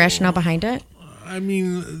want to know the rationale behind it? I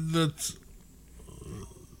mean,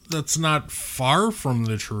 that's not far from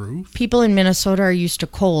the truth. People in Minnesota are used to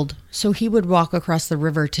cold, so he would walk across the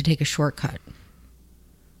river to take a shortcut.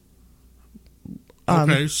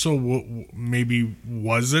 Okay, so maybe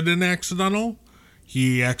was it an accidental?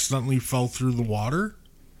 He accidentally fell through the water?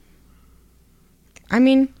 I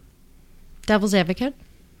mean, devil's advocate.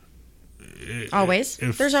 Always.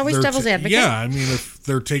 There's always devil's advocate. Yeah, I mean, if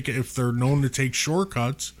they're known to take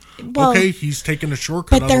shortcuts, okay, he's taking a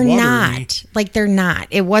shortcut. But they're not. They're not.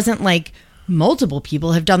 It wasn't like multiple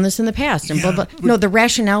people have done this in the past. And blah, blah. No, the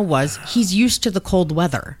rationale was he's used to the cold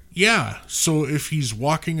weather. Yeah, so if he's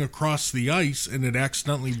walking across the ice and it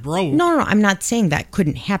accidentally broke. No, I'm not saying that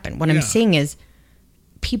couldn't happen. What I'm saying is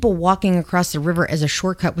people walking across the river as a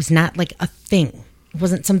shortcut was not like a thing. It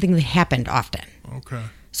wasn't something that happened often. Okay.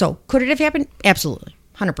 So, could it have happened? Absolutely.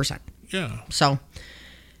 100%. Yeah. So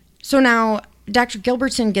now Dr.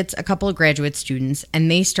 Gilbertson gets a couple of graduate students and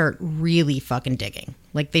they start really fucking digging.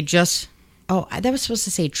 Like they just, that was supposed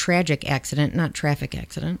to say tragic accident, not traffic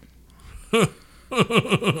accident.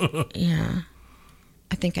 Yeah.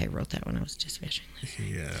 I think I wrote that when I was dispatching.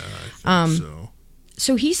 Yeah, I think so.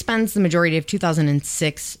 So he spends the majority of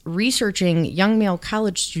 2006 researching young male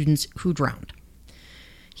college students who drowned.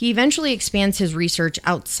 He eventually expands his research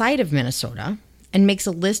outside of Minnesota and makes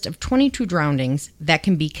a list of 22 drownings that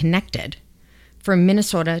can be connected from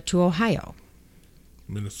Minnesota to Ohio.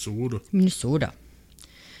 Minnesota.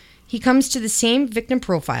 He comes to the same victim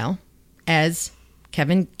profile as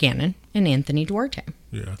Kevin Gannon and Anthony Duarte.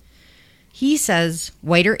 Yeah. He says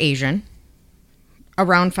white or Asian,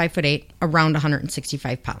 around 5'8", around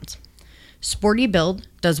 165 pounds. Sporty build,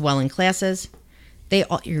 does well in classes.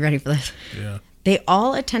 You ready for this? Yeah. They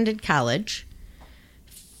all attended college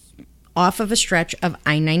off of a stretch of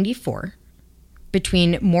I-94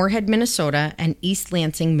 between Moorhead, Minnesota and East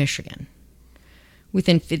Lansing, Michigan.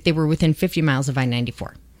 They were within 50 miles of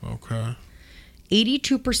I-94. Okay.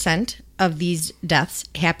 82% of these deaths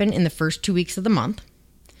happen in the first 2 weeks of the month,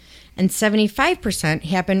 and 75%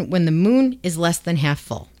 happen when the moon is less than half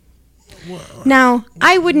full. Well, now,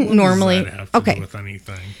 I wouldn't normally... Does that have to do with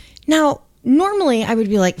anything? Now, normally I would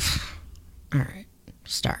be like... All right,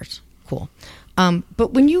 stars, cool.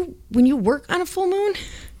 But when you work on a full moon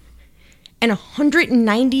and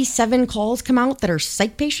 197 calls come out that are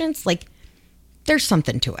psych patients, like there's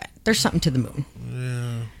something to it. There's something to the moon.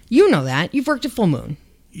 Yeah. You know that. You've worked a full moon.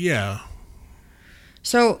 Yeah.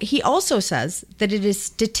 So he also says that it is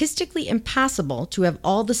statistically impossible to have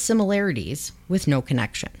all the similarities with no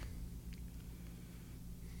connection.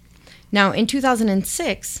 Now, in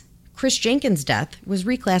 2006... Chris Jenkins' death was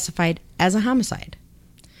reclassified as a homicide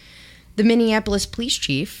The Minneapolis police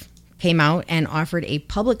chief came out and offered a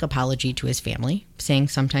public apology to his family, saying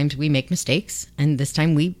sometimes we make mistakes, and this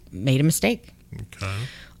time we made a mistake. Okay.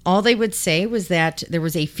 All they would say was that there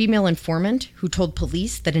was a female informant who told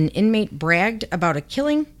police that an inmate bragged about a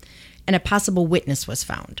killing and a possible witness was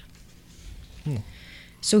found.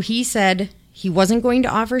 So he said he wasn't going to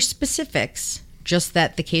offer specifics, just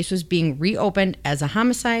that the case was being reopened as a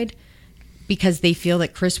homicide because they feel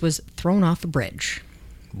that Chris was thrown off a bridge.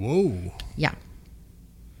 Whoa. Yeah.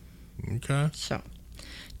 Okay. So,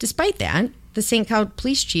 despite that, the St. Cloud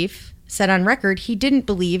police chief said on record he didn't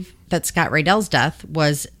believe that Scott Rydell's death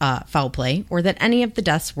was foul play or that any of the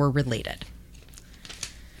deaths were related.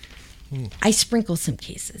 I sprinkle some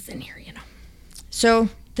cases in here, you know. So,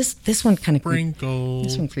 this one kind of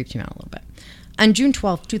this one creeps me out a little bit. On June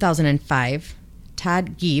 12th, 2005,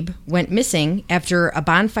 Todd Gieb went missing after a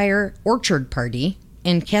bonfire orchard party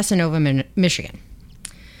in Casanova, Michigan.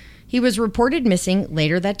 He was reported missing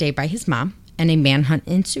later that day by his mom, and a manhunt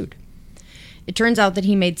ensued. It turns out that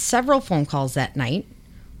he made several phone calls that night,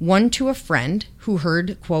 one to a friend who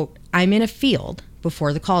heard, quote, "I'm in a field,"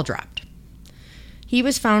 before the call dropped. He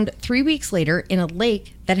was found 3 weeks later in a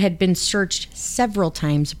lake that had been searched several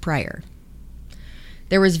times prior.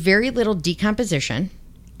 There was very little decomposition,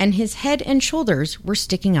 and his head and shoulders were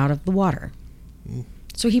sticking out of the water.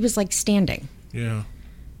 So he was like standing. Yeah.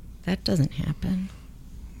 That doesn't happen.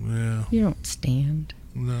 Yeah. You don't stand.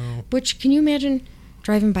 No. Which, can you imagine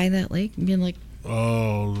driving by that lake and being like,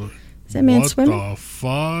 oh, is that man swimming? What the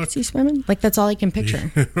fuck? Is he swimming? Like, that's all I can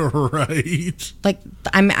picture. Right. Like,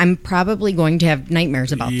 I'm probably going to have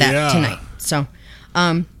nightmares about that tonight. So,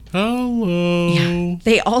 hello. Yeah.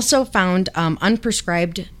 They also found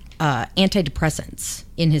unprescribed antidepressants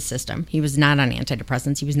in his system. He was not on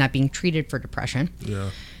antidepressants. He was not being treated for depression. Yeah.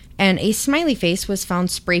 And a smiley face was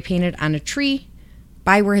found spray painted on a tree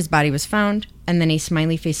by where his body was found, and then a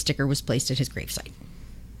smiley face sticker was placed at his gravesite.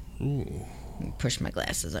 Ooh. Push my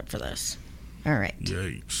glasses up for this. All right.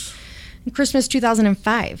 Yikes. In Christmas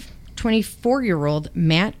 2005, 24-year-old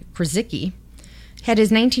Matt Krasicki had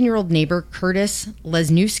his 19-year-old neighbor Curtis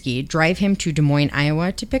Lesniewski drive him to Des Moines,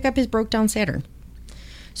 Iowa to pick up his broke-down Saturn.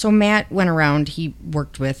 So Matt went around. He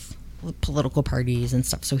worked with political parties and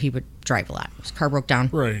stuff, so he would drive a lot. His car broke down.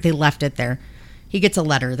 Right. They left it there. He gets a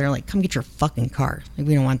letter. They're like, come get your fucking car. Like,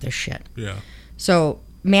 we don't want this shit. Yeah. So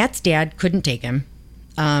Matt's dad couldn't take him.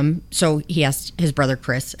 So he asked his brother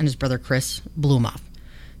Chris, and his brother Chris blew him off.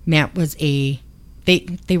 Matt was they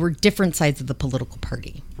were different sides of the political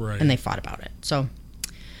party. Right. And they fought about it. So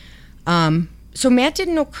Matt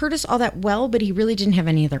didn't know Curtis all that well, but he really didn't have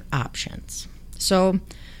any other options. So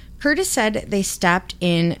Curtis said they stopped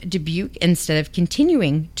in Dubuque instead of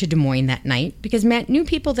continuing to Des Moines that night because Matt knew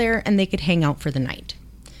people there and they could hang out for the night.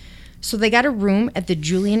 So they got a room at the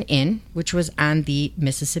Julian Inn, which was on the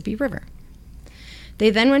Mississippi River. They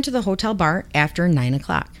then went to the hotel bar after 9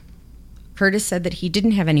 o'clock. Curtis said that he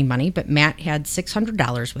didn't have any money, but Matt had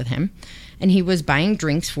 $600 with him, and he was buying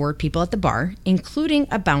drinks for people at the bar, including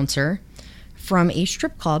a bouncer from a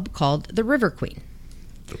strip club called the River Queen.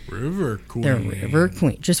 The River Queen. The River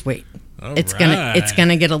Queen. Just wait. All it's right.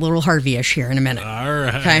 gonna get a little Harvey-ish here in a minute. All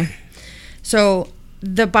right. Okay. So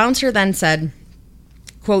the bouncer then said,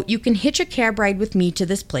 quote, "You can hitch a cab ride with me to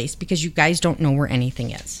this place because you guys don't know where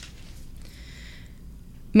anything is."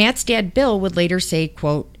 Matt's dad, Bill, would later say,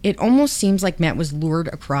 quote, "It almost seems like Matt was lured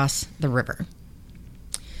across the river."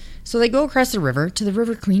 So they go across the river to the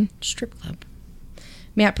River Queen strip club.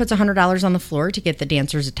 Matt puts $100 on the floor to get the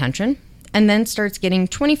dancers' attention and then starts getting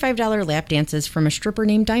 $25 lap dances from a stripper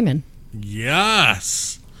named Diamond.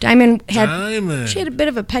 Yes. Diamond had a bit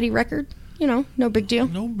of a petty record. You know, no big deal.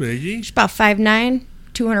 No biggie. She's about 5'9",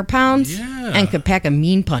 200 pounds, Yeah. and could pack a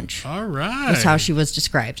mean punch. All right. That's how she was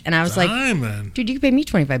described. And I was Diamond. like, dude, you can pay me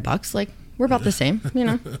 $25. Like, we're about the same, you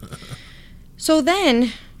know. So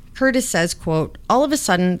then Curtis says, quote, "All of a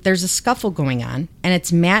sudden, there's a scuffle going on, and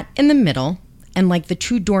it's Matt in the middle and like the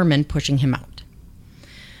two doormen pushing him out."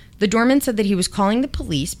 The doorman said that he was calling the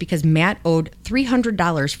police because Matt owed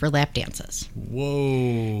 $300 for lap dances.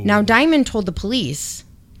 Whoa. Now, Diamond told the police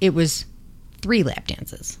it was 3 lap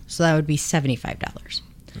dances, so that would be $75.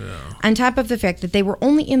 Yeah. On top of the fact that they were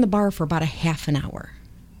only in the bar for about a half an hour.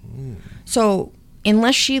 So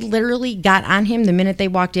unless she literally got on him the minute they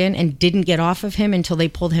walked in and didn't get off of him until they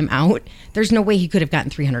pulled him out, there's no way he could have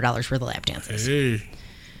gotten $300 for the lap dances. Hey.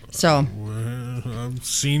 So Well, I've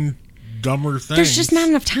seen dumber things. there's just not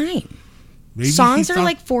enough time. Maybe Songs he are thought-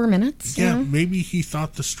 like 4 minutes. Yeah, You know? maybe he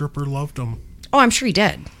thought the stripper loved him. Oh, I'm sure he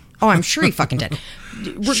did. Oh, I'm sure he fucking did.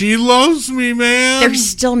 She loves me, man. There's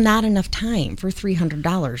still not enough time for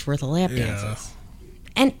 $300 worth of lap Yeah. dances.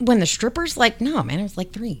 And when the stripper's like, no, man, it was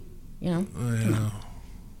like 3, you know? Yeah.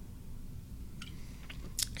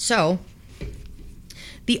 So,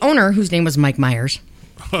 the owner, whose name was Mike Myers,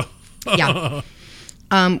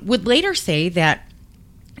 would later say that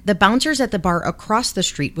the bouncers at the bar across the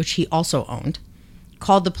street, which he also owned,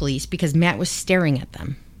 called the police because Matt was staring at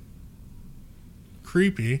them.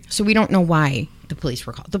 Creepy. So we don't know why the police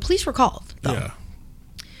were called. The police were called, though.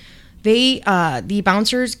 Yeah. The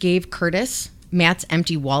bouncers gave Curtis Matt's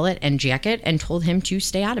empty wallet and jacket and told him to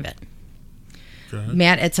stay out of it. Okay.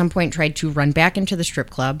 Matt at some point tried to run back into the strip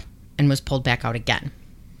club and was pulled back out again.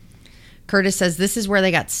 Curtis says this is where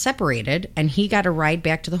they got separated, and he got a ride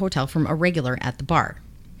back to the hotel from a regular at the bar.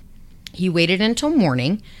 He waited until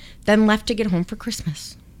morning, then left to get home for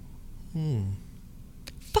Christmas.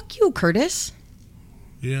 Fuck you, Curtis.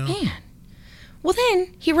 Yeah. Man. Well,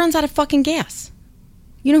 then he runs out of fucking gas.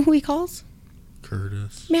 You know who he calls?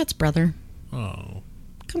 Curtis. Matt's brother. Oh.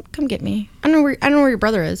 Come get me. I don't know where your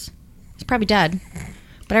brother is. He's probably dead.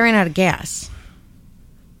 But I ran out of gas.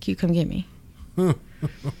 Can you come get me?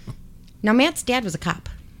 Now, Matt's dad was a cop.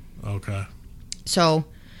 Okay. So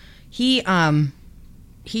he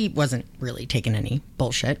wasn't really taking any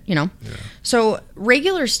bullshit, you know? Yeah. So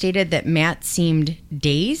regulars stated that Matt seemed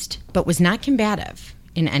dazed, but was not combative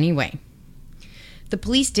in any way. The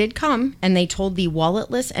police did come, and they told the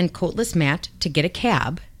walletless and coatless Matt to get a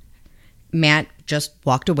cab. Matt just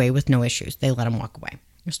walked away with no issues. They let him walk away.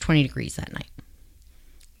 It was 20 degrees that night.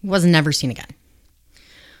 He was never seen again.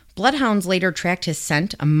 Bloodhounds later tracked his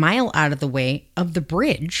scent a mile out of the way of the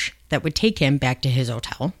bridge that would take him back to his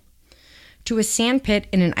hotel, to a sand pit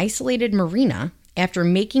in an isolated marina after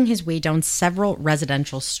making his way down several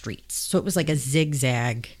residential streets. So it was like a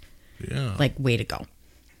zigzag, way to go.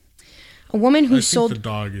 A woman who sold... the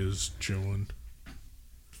dog is chewing.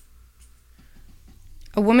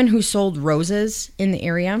 A woman who sold roses in the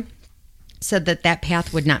area said that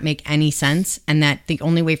path would not make any sense, and that the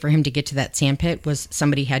only way for him to get to that sand pit was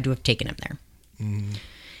somebody had to have taken him there. Mm.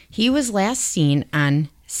 He was last seen on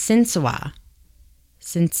Sinsinawa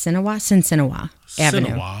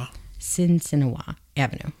Avenue. Sinsinawa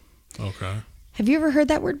Avenue. Okay. Have you ever heard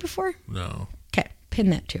that word before? No. Okay, pin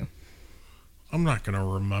that too. I'm not going to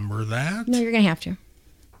remember that. No, you're going to have to.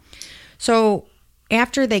 So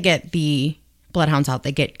after they get the bloodhounds out,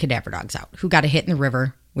 they get cadaver dogs out, who got a hit in the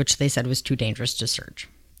river, which they said was too dangerous to search.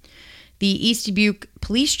 The East Dubuque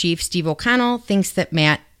police chief, Steve O'Connell, thinks that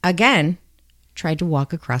Matt, again, tried to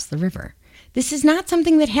walk across the river. This is not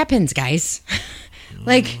something that happens, guys.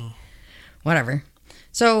 Whatever.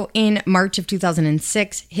 So in March of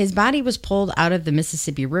 2006, his body was pulled out of the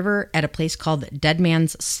Mississippi River at a place called Dead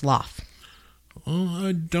Man's Slough. Oh,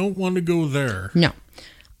 I don't want to go there. No.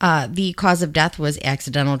 The cause of death was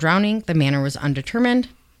accidental drowning. The manner was undetermined.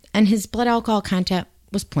 And his blood alcohol content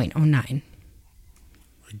was 0.09.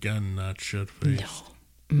 Again, not shit-faced.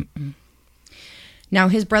 No. Mm-mm. Now,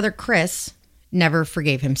 his brother Chris never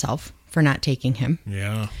forgave himself for not taking him.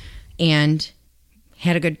 Yeah. And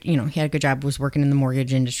had a good job, was working in the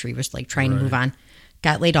mortgage industry, was trying to move on.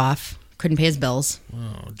 Got laid off, couldn't pay his bills.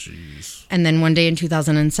 Oh, jeez. And then one day in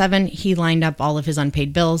 2007, he lined up all of his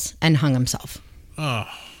unpaid bills and hung himself. Oh.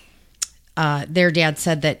 Their dad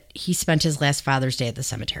said that he spent his last Father's Day at the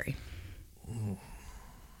cemetery. Oh.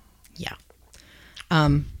 Yeah.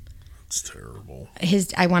 It's terrible.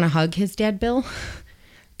 I want to hug his dad, Bill,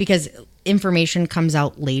 because information comes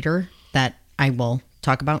out later that I will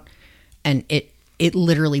talk about, and it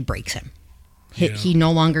literally breaks him. He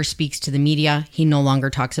no longer speaks to the media. He no longer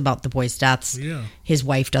talks about the boys' deaths. Yeah. His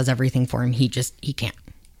wife does everything for him. He can't.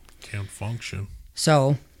 Can't function.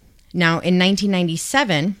 So now in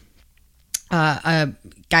 1997, a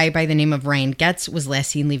guy by the name of Ryan Getz was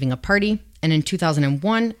last seen leaving a party. And in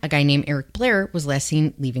 2001, a guy named Eric Blair was last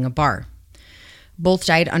seen leaving a bar. Both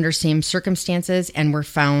died under same circumstances and were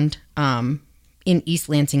found in East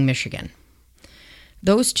Lansing, Michigan.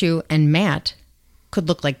 Those two and Matt could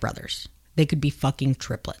look like brothers. They could be fucking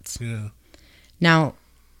triplets. Yeah. Now,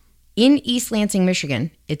 in East Lansing, Michigan,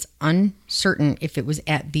 it's uncertain if it was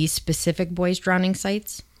at these specific boys' drowning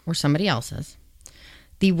sites or somebody else's.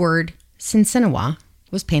 The word Sinsinawa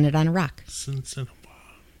was painted on a rock. Sinsinawa.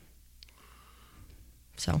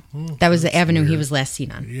 So that was the avenue he was last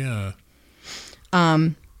seen on. Yeah.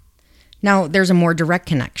 Now, there's a more direct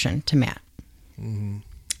connection to Matt. Mm-hmm.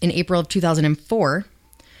 In April of 2004,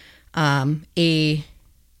 a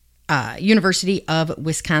University of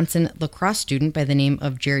Wisconsin lacrosse student by the name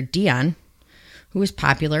of Jared Dion, who was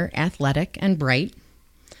popular, athletic, and bright,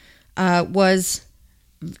 was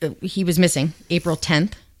missing April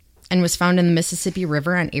 10th and was found in the Mississippi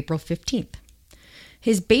River on April 15th.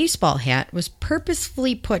 His baseball hat was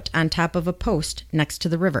purposefully put on top of a post next to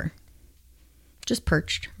the river. Just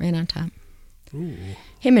perched right on top. Ooh.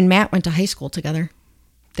 Him and Matt went to high school together.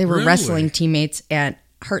 They were Really? wrestling teammates at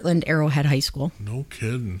Heartland Arrowhead High School. No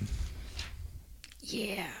kidding.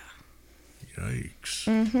 Yeah. Yikes.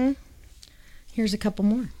 Mm-hmm. Here's a couple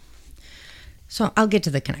more. So I'll get to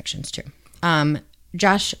the connections too.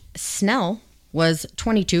 Josh Snell was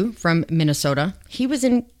 22 from Minnesota. He was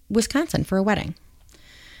in Wisconsin for a wedding.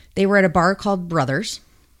 They were at a bar called Brothers,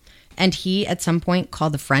 and he at some point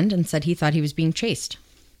called a friend and said he thought he was being chased.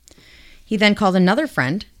 He then called another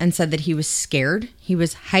friend and said that he was scared. He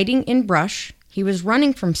was hiding in brush. He was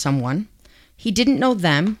running from someone. He didn't know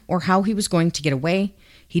them or how he was going to get away.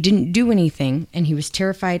 He didn't do anything, and he was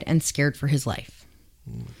terrified and scared for his life.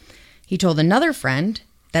 He told another friend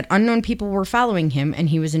that unknown people were following him and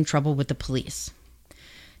he was in trouble with the police.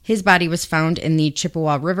 His body was found in the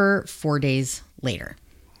Chippewa River 4 days later.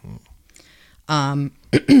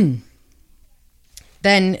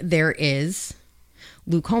 Then there is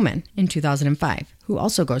Luke Homan in 2005, who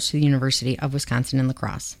also goes to the University of Wisconsin in La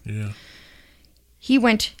Crosse. Yeah. He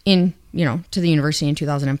went to the university in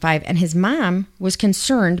 2005, and his mom was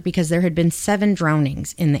concerned because there had been 7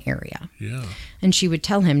 drownings in the area. Yeah. And she would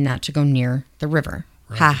tell him not to go near the river.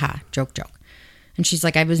 Right. Ha ha, joke, joke. And she's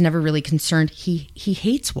like, I was never really concerned. He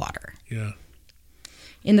hates water. Yeah.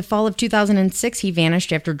 In the fall of 2006, he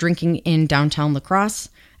vanished after drinking in downtown La Crosse,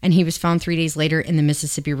 and he was found 3 days later in the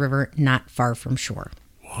Mississippi River, not far from shore.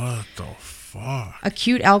 What the fuck?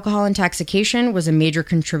 Acute alcohol intoxication was a major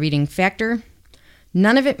contributing factor.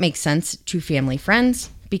 None of it makes sense to family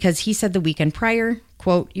friends because he said the weekend prior,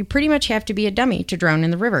 quote, you pretty much have to be a dummy to drown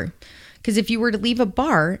in the river. Because if you were to leave a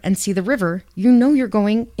bar and see the river, you know you're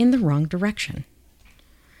going in the wrong direction.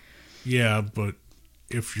 Yeah, but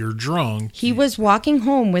if you're drunk... He was walking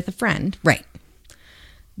home with a friend. Right.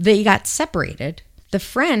 They got separated. The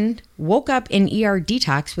friend woke up in ER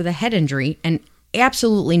detox with a head injury and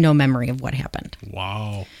absolutely no memory of what happened.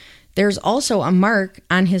 Wow. There's also a mark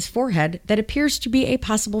on his forehead that appears to be a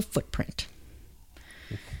possible footprint.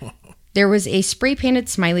 There was a spray-painted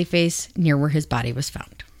smiley face near where his body was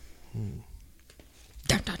found.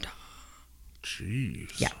 Dun, dun, dun.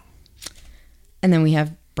 Jeez. Yeah. And then we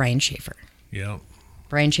have Brian Schaefer. Yeah.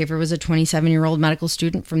 Brian Schaefer was a 27-year-old medical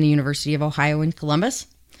student from the University of Ohio in Columbus.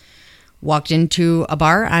 Walked into a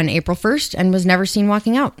bar on April 1st and was never seen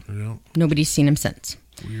walking out. Yeah. Nobody's seen him since.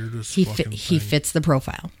 Weirdest He fucking he thing. fits the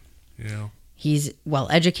profile. Yeah. He's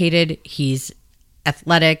well-educated. He's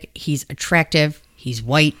athletic. He's attractive. He's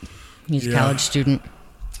white. He's a college student.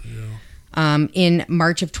 Yeah. In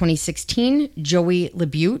March of 2016, Joey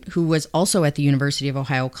LeBute, who was also at the University of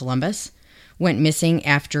Ohio Columbus, went missing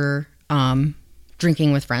after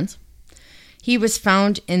drinking with friends. He was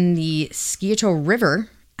found in the Scioto River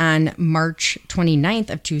on March 29th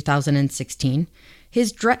of 2016.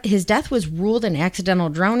 His death was ruled an accidental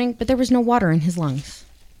drowning, but there was no water in his lungs.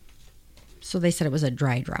 So they said it was a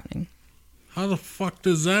dry drowning. How the fuck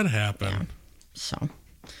does that happen? Yeah. So.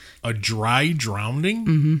 A dry drowning?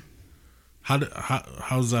 Mm-hmm.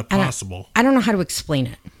 How's that possible? I don't know how to explain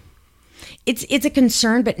it. It's a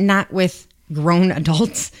concern, but not with grown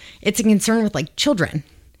adults. It's a concern with like children.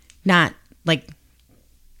 Not like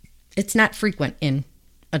it's not frequent in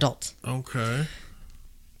adults. Okay.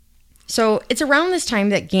 So it's around this time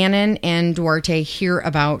that Gannon and Duarte hear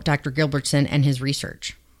about Dr. Gilbertson and his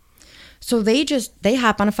research. So they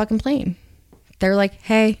hop on a fucking plane. They're like,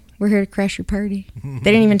 hey, we're here to crash your party.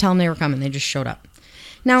 They didn't even tell them they were coming. They just showed up.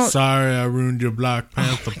 Now, sorry, I ruined your Black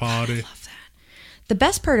Panther party. I love that. The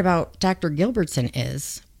best part about Dr. Gilbertson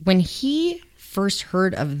is when he first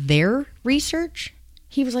heard of their research,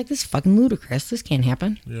 he was like, this is fucking ludicrous. This can't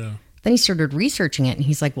happen. Yeah. Then he started researching it and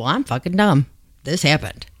he's like, well, I'm fucking dumb. This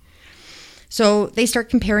happened. So they start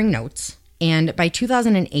comparing notes. And by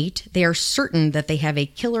 2008, they are certain that they have a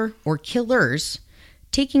killer or killers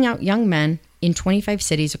taking out young men in 25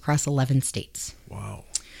 cities across 11 states. Wow.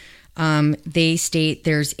 They state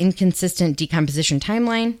there's inconsistent decomposition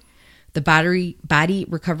timeline, the body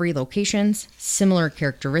recovery locations, similar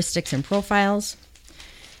characteristics and profiles.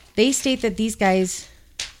 They state that these guys,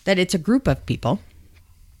 that it's a group of people,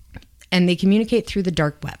 and they communicate through the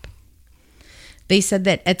dark web. They said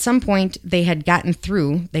that at some point they had gotten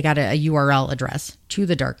through, they got a URL address to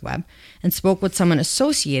the dark web and spoke with someone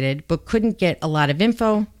associated, but couldn't get a lot of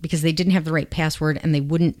info because they didn't have the right password and they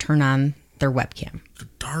wouldn't turn on their webcam. The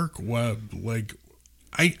dark web, like,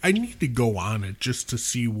 I need to go on it just to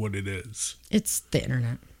see what it is. It's the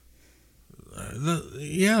internet.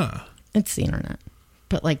 Yeah. It's the internet.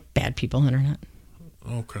 But like bad people internet.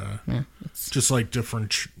 Okay. Yeah, just like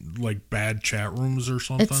different, like bad chat rooms or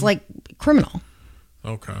something? it's like criminal.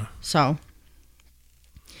 Okay. So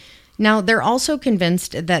now they're also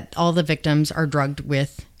convinced that all the victims are drugged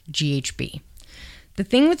with GHB. The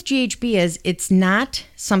thing with GHB is it's not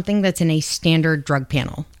something that's in a standard drug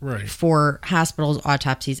panel for hospitals,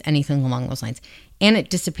 autopsies, anything along those lines. And it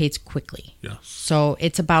dissipates quickly. Yes. So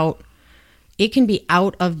it can be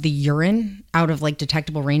out of the urine, out of like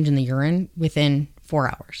detectable range in the urine within 4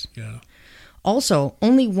 hours. Yeah. Also,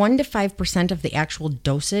 only 1 to 5% of the actual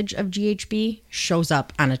dosage of GHB shows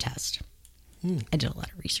up on a test. I did a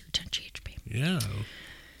lot of research on GHB. Yeah.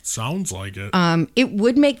 Sounds like it. It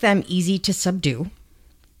would make them easy to subdue.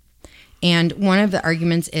 And one of the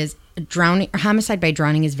arguments is homicide by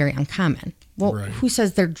drowning is very uncommon. Well, who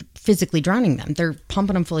says they're physically drowning them? They're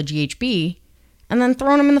pumping them full of GHB and then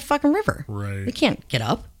throwing them in the fucking river. Right. They can't get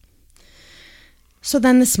up. So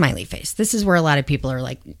then the smiley face. This is where a lot of people are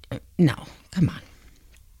like, no, come on.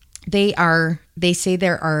 They say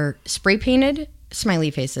there are spray painted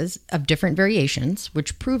smiley faces of different variations,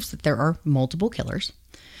 which proves that there are multiple killers.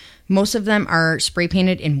 Most of them are spray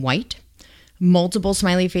painted in white. Multiple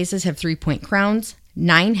smiley faces have 3-point crowns.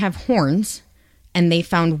 9 have horns. And they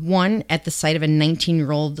found one at the site of a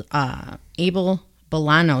 19-year-old Abel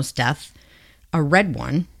Bolano's death, a red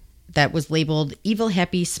one that was labeled Evil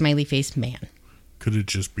Happy Smiley Face Man. Could it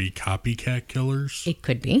just be copycat killers? It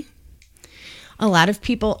could be. A lot of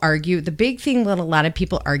people argue, the big thing that a lot of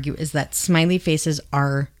people argue is that smiley faces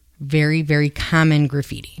are very, very common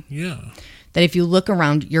graffiti. Yeah. That if you look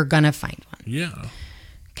around, you're going to find one. Yeah.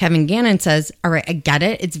 Kevin Gannon says, all right, I get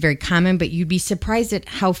it. It's very common, but you'd be surprised at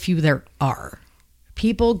how few there are.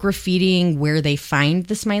 People graffitiing where they find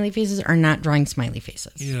the smiley faces are not drawing smiley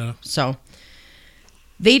faces. Yeah. So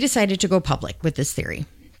they decided to go public with this theory.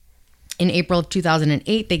 In April of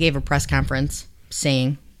 2008, they gave a press conference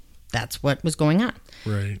saying that's what was going on.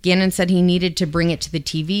 Right. Gannon said he needed to bring it to the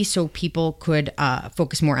TV so people could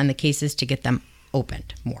focus more on the cases to get them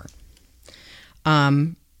opened more.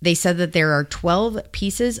 They said that there are 12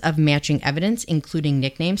 pieces of matching evidence, including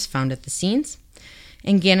nicknames found at the scenes.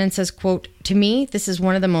 And Gannon says, quote, "To me, this is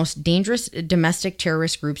one of the most dangerous domestic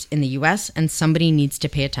terrorist groups in the U.S., and somebody needs to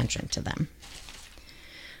pay attention to them."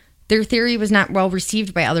 Their theory was not well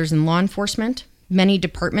received by others in law enforcement. Many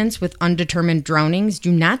departments with undetermined drownings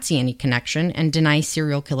do not see any connection and deny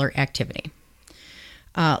serial killer activity.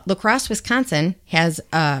 La Crosse, Wisconsin has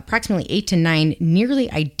approximately 8 to 9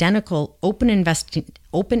 nearly identical open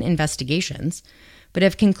investigations, but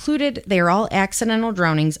have concluded they are all accidental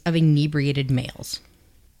drownings of inebriated males.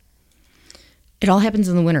 It all happens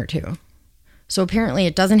in the winter, too. So apparently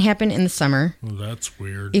it doesn't happen in the summer. Well, that's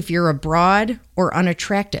weird. If you're abroad or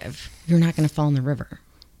unattractive, you're not going to fall in the river.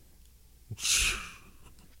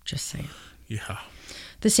 Just saying. Yeah.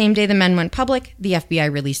 The same day the men went public, the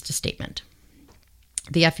FBI released a statement.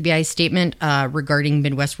 The FBI statement regarding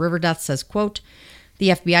Midwest river deaths says, quote, "The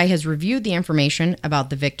FBI has reviewed the information about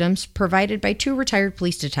the victims provided by 2 retired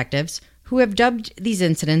police detectives who have dubbed these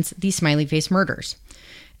incidents the smiley face murders,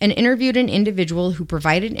 and interviewed an individual who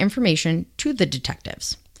provided information to the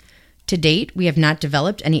detectives. To date, we have not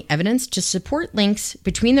developed any evidence to support links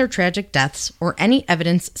between their tragic deaths or any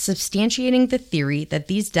evidence substantiating the theory that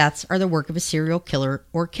these deaths are the work of a serial killer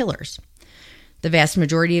or killers. The vast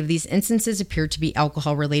majority of these instances appear to be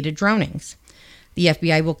alcohol-related drownings. The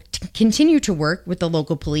FBI will continue to work with the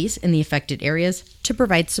local police in the affected areas to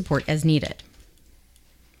provide support as needed."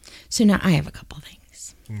 So now I have a couple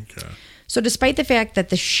things. Okay. So despite the fact that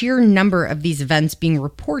the sheer number of these events being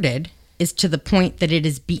reported is to the point that it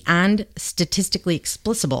is beyond statistically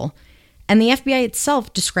explicable, and the FBI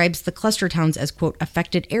itself describes the cluster towns as, quote,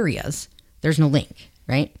 affected areas, there's no link,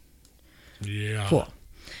 right? Yeah. Cool.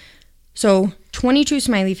 So 22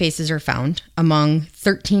 smiley faces are found among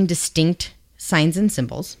 13 distinct signs and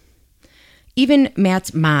symbols. Even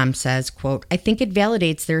Matt's mom says, quote, "I think it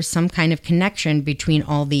validates there's some kind of connection between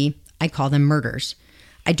all the, I call them murders.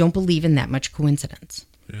 I don't believe in that much coincidence."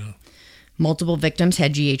 Yeah. Multiple victims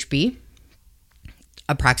had GHB,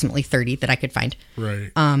 approximately 30 that I could find.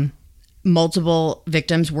 Right. Multiple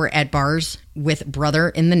victims were at bars with brother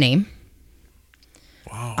in the name.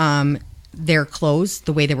 Wow. Their clothes,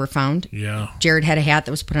 the way they were found. Yeah. Jared had a hat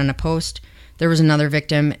that was put on a post. There was another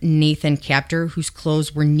victim, Nathan Captor, whose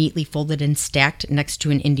clothes were neatly folded and stacked next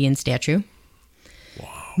to an Indian statue.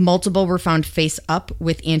 Wow. Multiple were found face up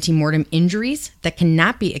with antemortem injuries that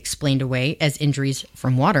cannot be explained away as injuries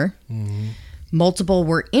from water. Mm-hmm. Multiple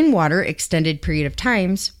were in water extended period of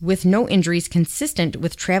times with no injuries consistent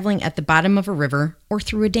with traveling at the bottom of a river or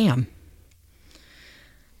through a dam.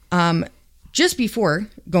 Just before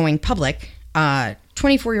going public,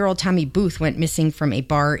 24-year-old Tommy Booth went missing from a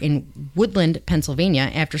bar in Woodland, Pennsylvania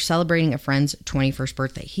after celebrating a friend's 21st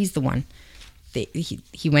birthday. He's the one.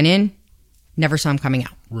 He went in, never saw him coming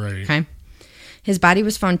out. Right. Okay. His body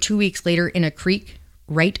was found 2 weeks later in a creek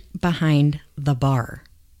right behind the bar.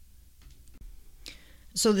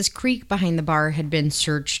 So this creek behind the bar had been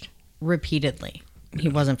searched repeatedly. He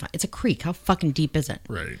wasn't found. It's a creek. How fucking deep is it?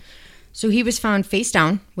 Right. So he was found face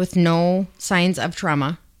down with no signs of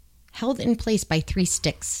trauma, held in place by 3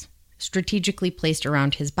 sticks, strategically placed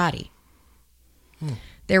around his body.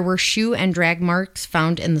 There were shoe and drag marks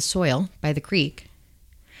found in the soil by the creek.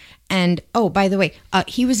 And, oh, by the way,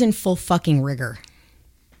 he was in full fucking rigor.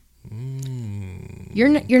 You're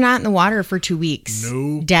not in the water for 2 weeks.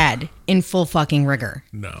 No. Dead in full fucking rigor.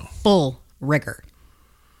 No. Full rigor.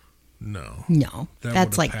 No. No.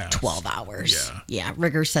 That's like passed. 12 hours. Yeah. Yeah.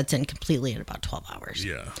 Rigor sets in completely at about 12 hours.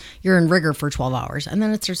 Yeah. You're in rigor for 12 hours and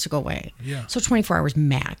then it starts to go away. Yeah. So 24 hours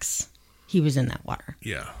max. He was in that water.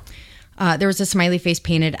 Yeah. There was a smiley face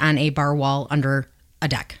painted on a bar wall under a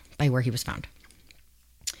deck by where he was found.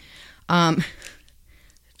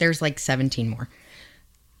 There's like 17 more.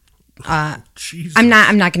 Jesus. I'm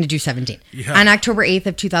not going to do 17. Yeah. On October 8th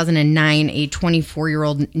of 2009, a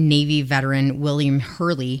 24-year-old Navy veteran, William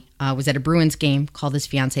Hurley, was at a Bruins game, called his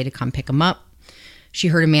fiancée to come pick him up. She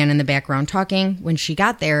heard a man in the background talking. When she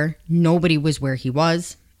got there, nobody was where he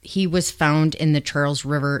was. He was found in the Charles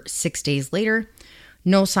River 6 days later.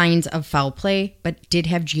 No signs of foul play, but did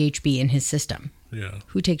have GHB in his system. Yeah.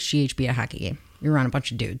 Who takes GHB at a hockey game? You're around a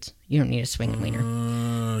bunch of dudes. You don't need a swinging wiener.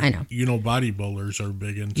 I know. You know, bodybuilders are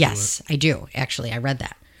big into it. Yes, I do. Actually, I read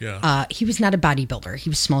that. Yeah. He was not a bodybuilder. He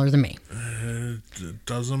was smaller than me. It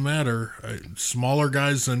doesn't matter. Smaller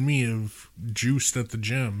guys than me have juiced at the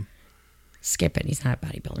gym. Skip it. He's not a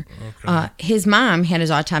bodybuilder. Okay. His mom had his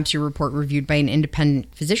autopsy report reviewed by an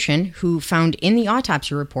independent physician who found in the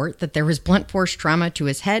autopsy report that there was blunt force trauma to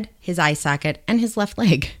his head, his eye socket, and his left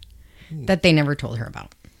leg that they never told her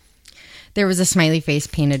about. There was a smiley face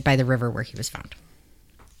painted by the river where he was found.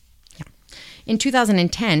 Yeah. In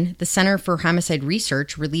 2010, the Center for Homicide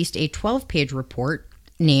Research released a 12-page report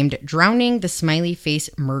named Drowning the Smiley Face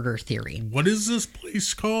Murder Theory. What is this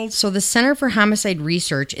place called? So the Center for Homicide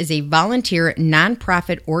Research is a volunteer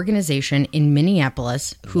nonprofit organization in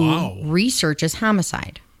Minneapolis who researches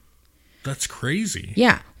homicide. That's crazy.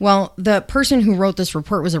 Yeah. Well, the person who wrote this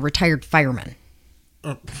report was a retired fireman.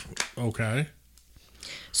 Okay.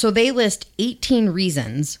 So they list 18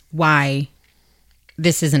 reasons why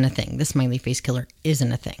this isn't a thing. The smiley face killer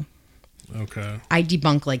isn't a thing. Okay. I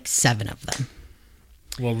debunk like 7 of them.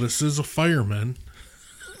 Well, this is a fireman.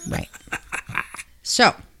 Right.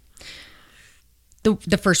 So,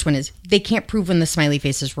 the first one is they can't prove when the smiley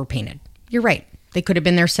faces were painted. You're right. They could have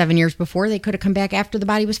been there 7 years before. They could have come back after the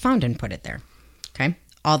body was found and put it there. Okay.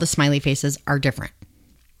 All the smiley faces are different.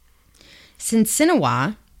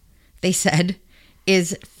 Sinsinawa, they said,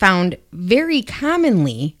 is found very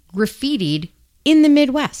commonly graffitied in the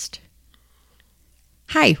Midwest.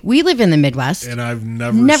 Hi, we live in the Midwest. And I've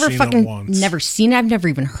never seen it once. Never seen it. I've never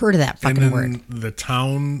even heard of that fucking and in word. The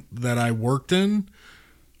town that I worked in,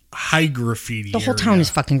 high graffiti. The whole town is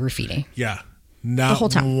fucking graffiti. Yeah. Not the whole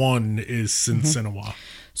town. One is Sinsinawa.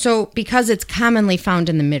 So because it's commonly found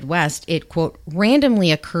in the Midwest, it, quote,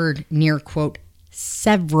 randomly occurred near, quote,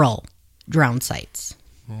 several drowned sites.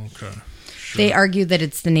 Okay. Sure. They argue that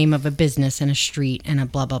it's the name of a business and a street and a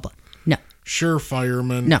blah, blah, blah. No. Sure,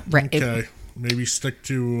 fireman. No, right. Okay. Maybe stick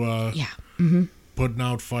to putting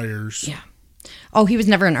out fires. Yeah. Oh, he was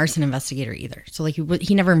never an arson investigator either. So, like,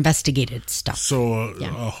 he never investigated stuff. So,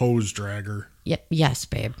 a hose dragger. Yep. Yes,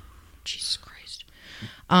 babe. Jesus Christ.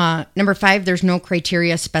 Number 5, there's no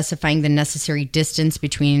criteria specifying the necessary distance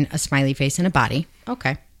between a smiley face and a body.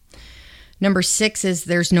 Okay. Number 6 is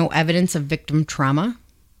there's no evidence of victim trauma.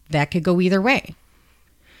 That could go either way.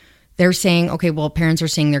 They're saying, okay, well, parents are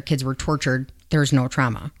saying their kids were tortured. There's no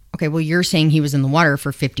trauma. Okay, well, you're saying he was in the water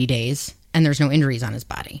for 50 days and there's no injuries on his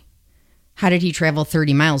body. How did he travel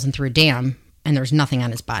 30 miles and through a dam and there's nothing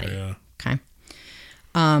on his body? Yeah. Okay.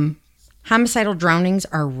 Homicidal drownings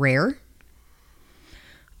are rare.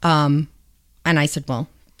 And I said, well,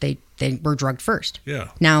 they were drugged first. Yeah.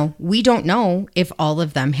 Now, we don't know if all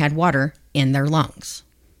of them had water in their lungs,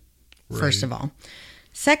 first of all.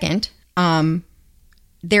 Second,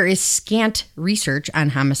 there is scant research on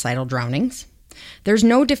homicidal drownings. There's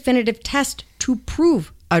no definitive test to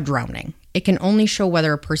prove a drowning. It can only show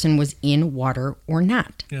whether a person was in water or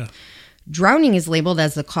not. Yeah. Drowning is labeled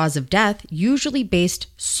as the cause of death, usually based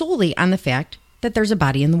solely on the fact that there's a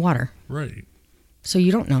body in the water. Right. So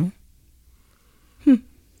you don't know.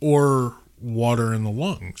 Or water in the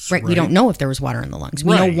lungs. Right. We don't know if there was water in the lungs.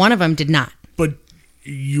 We know one of them did not. But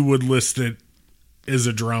you would list it as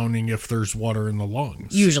a drowning if there's water in the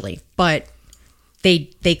lungs. Usually. But they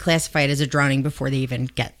classify it as a drowning before they even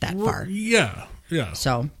get that far. Yeah. Yeah.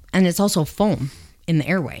 So, and it's also foam in the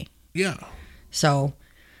airway. Yeah. So,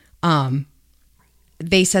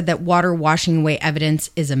 they said that water washing away evidence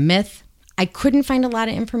is a myth. I couldn't find a lot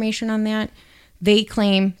of information on that. They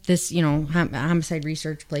claim this, homicide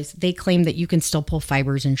research place, they claim that you can still pull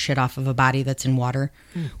fibers and shit off of a body that's in water,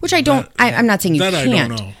 which I don't, I'm not saying you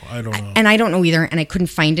can't. I don't know. And I don't know either, and I couldn't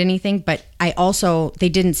find anything, but they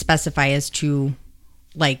didn't specify as to,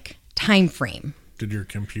 like, time frame. Did your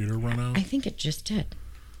computer run out? I think it just did.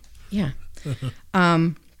 Yeah.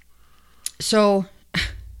 So,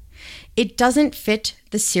 it doesn't fit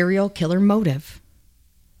the serial killer motive.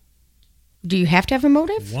 Do you have to have a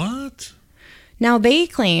motive? What? Now, they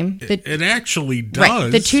claim that... It actually does.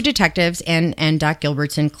 Right, the two detectives and Doc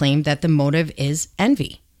Gilbertson claim that the motive is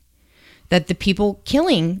envy. That the people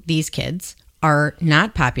killing these kids are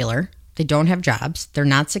not popular. They don't have jobs. They're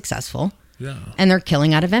not successful. Yeah. And they're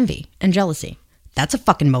killing out of envy and jealousy. That's a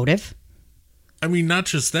fucking motive. I mean, not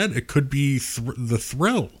just that. It could be the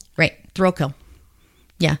thrill. Right. Thrill kill.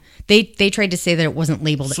 Yeah. They tried to say that it wasn't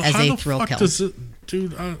labeled as a thrill kill.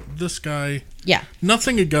 Dude, this guy... Yeah.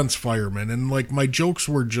 Nothing against firemen. And, like, my jokes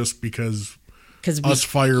were just because us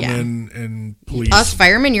firemen and police... Us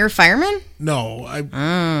firemen? You're a fireman? No.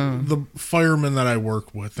 The firemen that I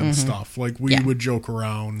work with and stuff. Like, we would joke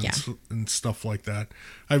around and stuff like that.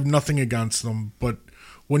 I have nothing against them. But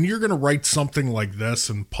when you're going to write something like this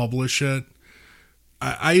and publish it,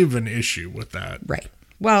 I have an issue with that. Right.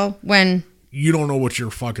 Well, when... You don't know what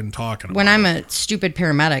you're fucking talking about. When I'm a stupid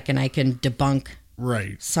paramedic and I can debunk...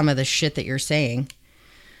 Right. Some of the shit that you're saying.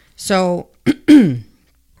 So... What,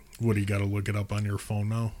 do you got to look it up on your phone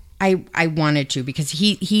now? I wanted to, because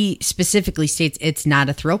he specifically states it's not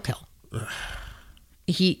a thrill kill.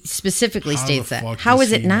 He specifically states that. How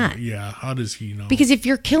is it not? Yeah, how does he know? Because if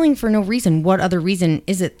you're killing for no reason, what other reason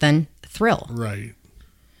is it than thrill? Right.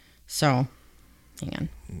 So, hang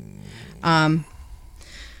on.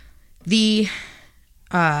 The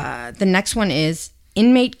next one is...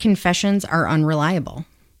 Inmate confessions are unreliable.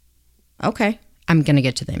 Okay. I'm going to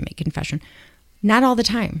get to the inmate confession. Not all the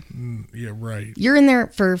time. Yeah, right. You're in there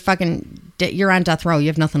for you're on death row. You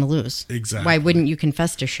have nothing to lose. Exactly. Why wouldn't you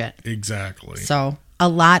confess to shit? Exactly. So a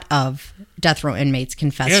lot of death row inmates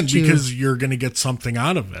confess and because you're going to get something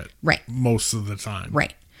out of it. Right. Most of the time.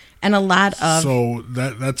 Right. And a lot of... So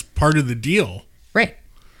that's part of the deal. Right.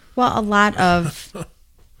 Well, a lot of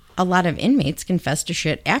inmates confess to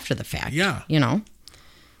shit after the fact. Yeah.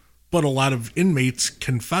 But a lot of inmates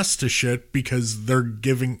confess to shit because they're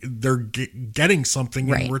getting something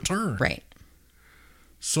in return. Right.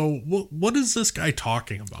 So what is this guy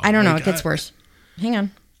talking about? I don't know. It gets worse. Hang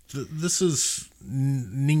on. This is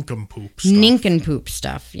nincompoop stuff. Nincompoop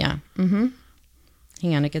stuff. Yeah. Mm-hmm.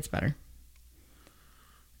 Hang on. It gets better.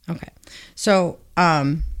 Okay. So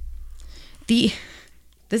these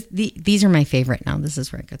are my favorite now. This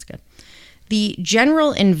is where it gets good. The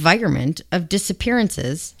general environment of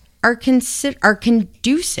disappearances are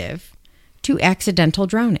conducive to accidental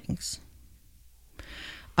drownings.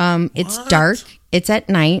 It's dark, it's at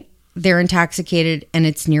night, they're intoxicated, and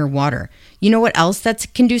it's near water. You know what else that's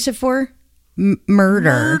conducive for?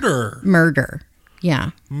 Murder.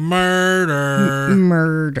 Yeah. Murder.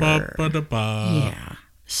 Yeah.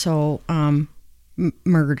 So,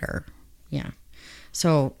 murder. Yeah.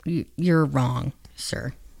 So, you're wrong,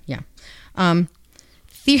 sir. Yeah. Oh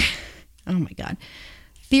my God.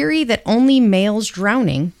 Theory that only males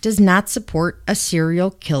drowning does not support a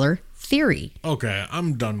serial killer theory. Okay,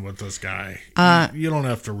 I'm done with this guy. You don't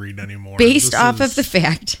have to read anymore. Based off of the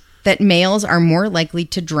fact that males are more likely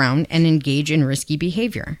to drown and engage in risky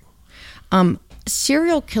behavior.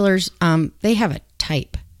 Serial killers, they have a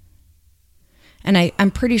type. And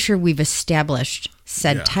I'm pretty sure we've established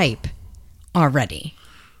said type already.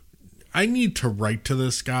 I need to write to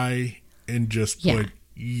this guy and just put...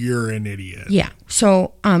 You're an idiot. Yeah.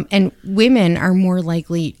 So, and women are more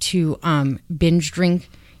likely to binge drink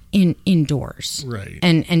indoors, right?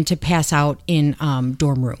 And to pass out in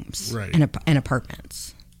dorm rooms, right? And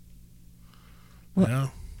apartments. Well, yeah.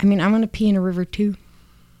 I mean, I want to pee in a river too.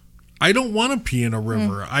 I don't want to pee in a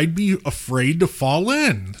river. I'd be afraid to fall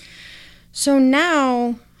in. So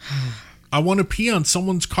now, I want to pee on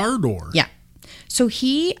someone's car door. Yeah. So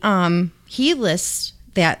he lists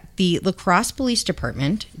that the La Crosse Police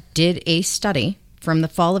Department did a study from the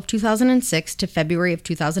fall of 2006 to February of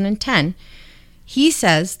 2010. He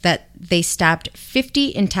says that they stopped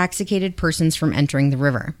 50 intoxicated persons from entering the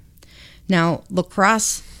river. Now, La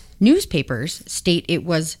Crosse newspapers state it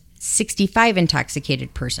was 65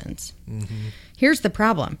 intoxicated persons. Mm-hmm. Here's the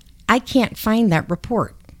problem. I can't find that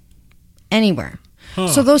report anywhere. Huh.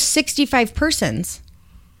 So those 65 persons,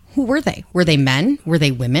 who were they? Were they men? Were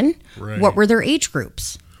they women? Right. What were their age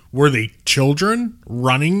groups? Were they children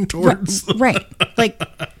running towards? Right. Like,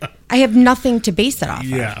 I have nothing to base that off of.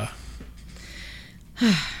 Yeah.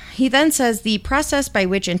 He then says the process by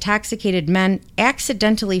which intoxicated men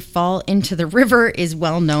accidentally fall into the river is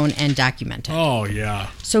well known and documented. Oh, yeah.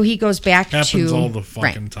 So he goes back Happens all the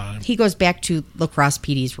fucking time. He goes back to La Crosse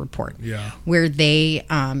PD's report. Yeah. Where they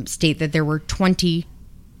state that there were 20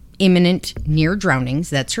 imminent near drownings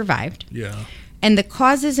that survived. Yeah. And the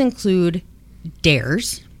causes include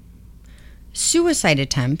dares, suicide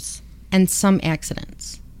attempts, and some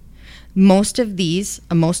accidents. Most of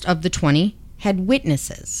the 20 had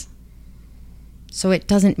witnesses. So it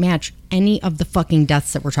doesn't match any of the fucking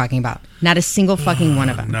deaths that we're talking about. Not a single fucking one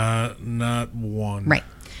of them. Not one. Right.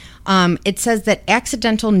 It says that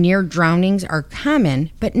accidental near drownings are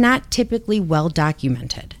common, but not typically well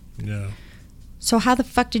documented. Yeah. So how the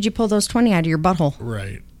fuck did you pull those 20 out of your butthole?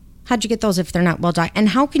 Right. How'd you get those if they're not well documented? And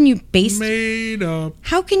how can you Made up.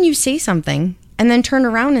 How can you say something and then turn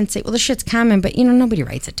around and say, well, the shit's common, but, nobody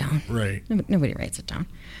writes it down. Right. Nobody writes it down.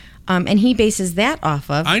 And he bases that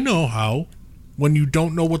off of... I know how. When you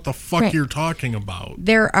don't know what the fuck you're talking about.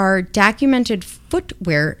 There are documented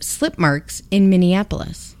footwear slip marks in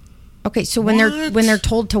Minneapolis. Okay, so when they're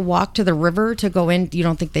told to walk to the river to go in, you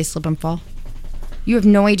don't think they slip and fall? You have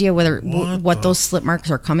no idea what those slip marks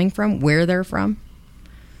are coming from, where they're from?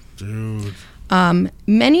 Dude.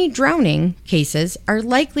 Many drowning cases are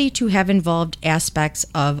likely to have involved aspects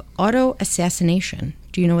of auto-assassination.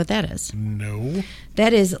 Do you know what that is? No.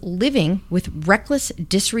 That is living with reckless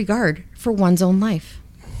disregard for one's own life.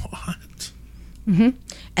 What? Mm-hmm.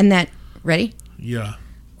 And that, ready? Yeah.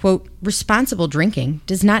 Quote, responsible drinking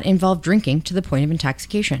does not involve drinking to the point of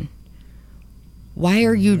intoxication. Why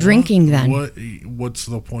are you drinking then? What's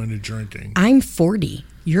the point of drinking? I'm 40.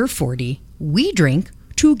 You're 40. We drink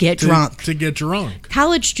to get drunk. To get drunk.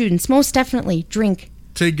 College students most definitely drink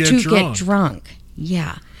to get drunk.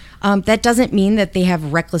 Yeah. That doesn't mean that they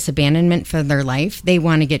have reckless abandonment for their life. They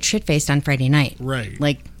want to get shit-faced on Friday night. Right.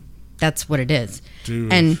 Like, that's what it is.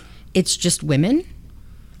 Dude. And it's just women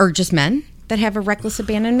or just men that have a reckless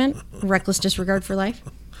abandonment, reckless disregard for life.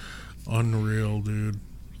 Unreal, dude.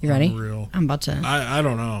 You ready? Unreal. I'm about to... I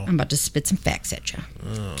don't know. I'm about to spit some facts at you.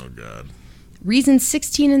 Oh, God. Reasons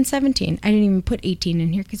 16 and 17. I didn't even put 18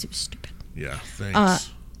 in here because it was stupid. Yeah,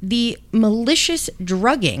 thanks. The malicious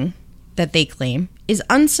drugging that they claim is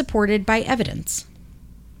unsupported by evidence.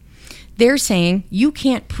 They're saying you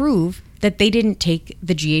can't prove that they didn't take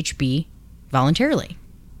the GHB voluntarily.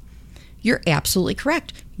 You're absolutely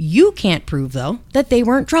correct. You can't prove, though, that they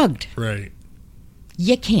weren't drugged. Right.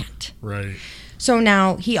 You can't. Right. So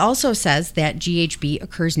now he also says that GHB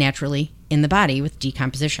occurs naturally in the body with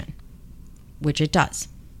decomposition, which it does.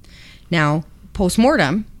 Now,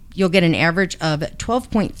 post-mortem, you'll get an average of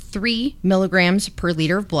 12.3 milligrams per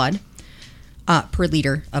liter of blood, per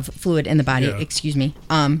liter of fluid in the body,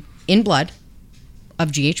 in blood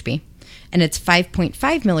of GHB, and it's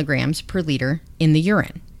 5.5 milligrams per liter in the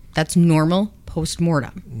urine. That's normal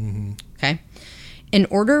post-mortem. Mm-hmm. Okay? In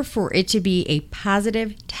order for it to be a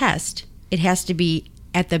positive test, it has to be,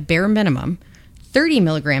 at the bare minimum, 30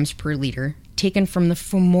 milligrams per liter taken from the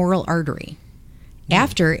femoral artery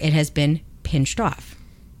after it has been pinched off.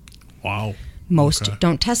 Wow. Most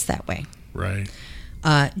don't test that way. Right.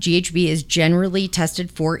 GHB is generally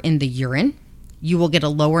tested for in the urine. You will get a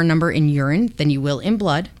lower number in urine than you will in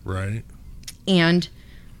blood. Right. And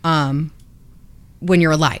when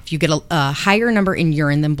you're alive, you get a higher number in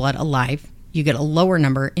urine than blood alive. You get a lower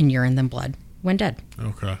number in urine than blood when dead.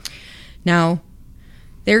 Okay. Now,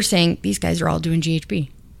 they're saying these guys are all doing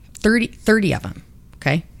GHB. 30 of them,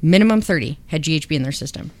 okay? Minimum 30 had GHB in their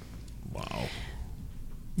system. Wow.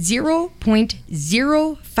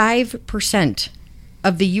 0.05%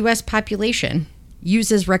 of the U.S. population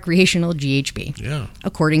uses recreational GHB. Yeah.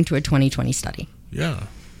 According to a 2020 study. Yeah.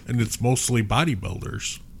 And it's mostly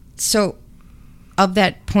bodybuilders. So, of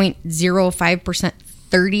that 0.05%,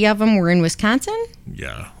 30 of them were in Wisconsin?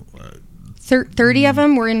 Yeah. 30 of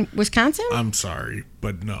them were in Wisconsin? I'm sorry,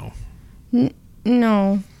 but no.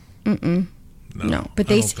 No. Mm-mm. No,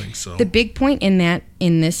 but I don't think so. The big point in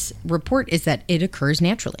this report is that it occurs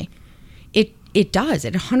naturally. It does.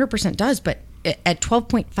 It 100% does, but at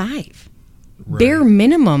 12.5. Right. Bare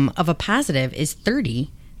minimum of a positive is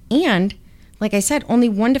 30, and like I said, only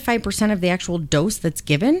 1 to 5% of the actual dose that's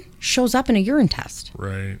given shows up in a urine test.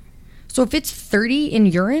 Right. So if it's 30 in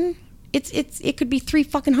urine it could be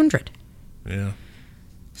 300. Yeah.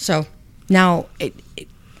 So now,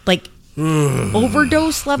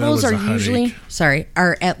 overdose levels are usually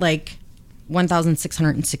are at like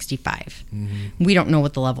 1,665. Mm-hmm. We don't know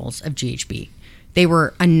what the levels of GHB. They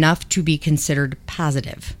were enough to be considered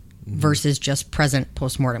positive versus just present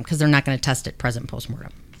postmortem, because they're not going to test it present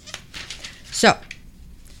postmortem. So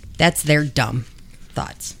that's their dumb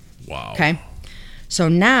thoughts. Wow. Okay. So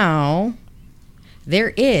now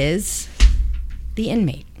there is the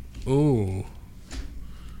inmate. Oh.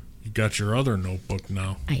 You got your other notebook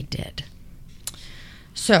now. I did.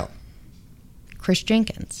 So, Chris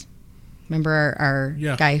Jenkins. Remember our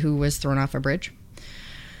guy who was thrown off a bridge?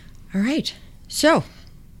 All right. So,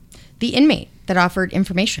 the inmate that offered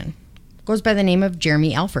information goes by the name of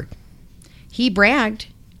Jeremy Alford. He bragged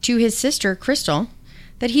to his sister, Crystal,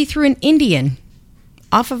 that he threw an Indian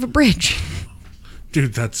off of a bridge.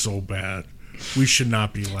 Dude, that's so bad. We should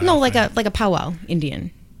not be laughing. No, like a powwow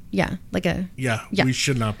Indian. Yeah, like a... Yeah, we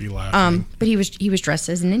should not be laughing. But he was dressed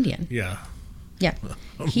as an Indian. Yeah. Yeah.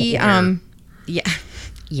 He,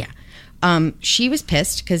 yeah. She was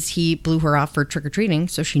pissed because he blew her off for trick-or-treating,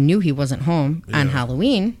 so she knew he wasn't home on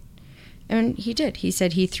Halloween. And he did. He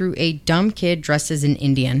said he threw a dumb kid dressed as an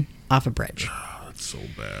Indian off a bridge. That's so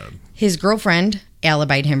bad. His girlfriend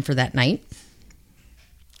alibied him for that night.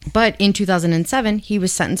 But in 2007, he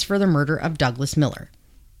was sentenced for the murder of Douglas Miller.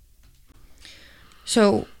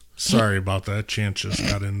 So... Sorry about that. Chance just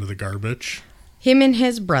got into the garbage. Him and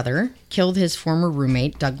his brother killed his former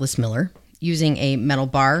roommate, Douglas Miller, using a metal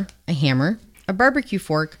bar, a hammer, a barbecue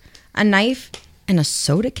fork, a knife, and a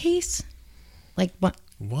soda case? Like what?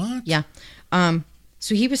 What? Yeah.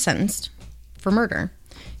 So he was sentenced for murder.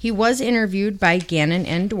 He was interviewed by Gannon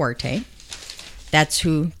and Duarte.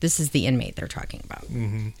 This is the inmate they're talking about.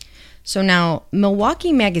 Mm-hmm. So now,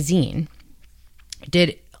 Milwaukee Magazine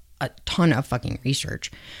did a ton of fucking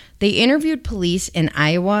research. They interviewed police in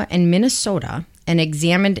Iowa and Minnesota and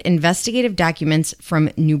examined investigative documents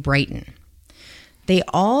from New Brighton. They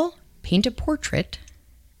all paint a portrait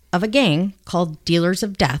of a gang called Dealers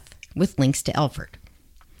of Death with links to Alford.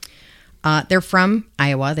 They're from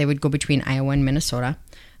Iowa. They would go between Iowa and Minnesota.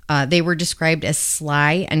 They were described as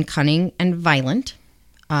sly and cunning and violent,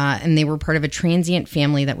 and they were part of a transient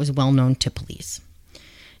family that was well known to police.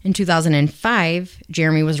 In 2005,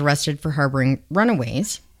 Jeremy was arrested for harboring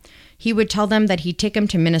runaways. He would tell them that he'd take them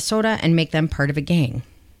to Minnesota and make them part of a gang.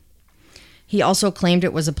 He also claimed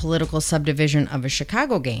it was a political subdivision of a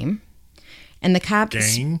Chicago gang. And the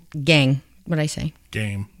cops... Gang. What'd I say?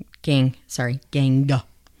 Gang. Sorry. Gang. Duh.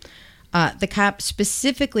 The cop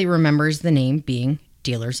specifically remembers the name being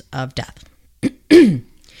Dealers of Death.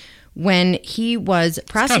 When he was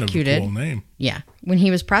prosecuted... It's kind of a cool name. Yeah. When he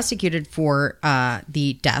was prosecuted for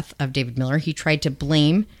the death of David Miller, he tried to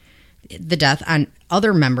blame the death on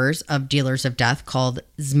other members of Dealers of Death called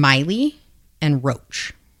Smiley and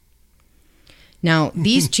Roach. Now,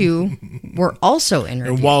 these two were also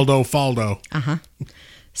interviewed. And Waldo Faldo. Uh-huh.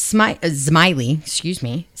 Smiley,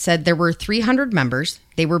 said there were 300 members.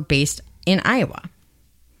 They were based in Iowa.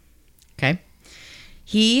 Okay.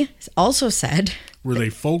 He also said... Were they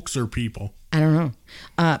folks or people? I don't know.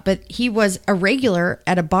 But he was a regular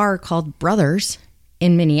at a bar called Brothers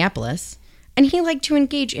in Minneapolis, and he liked to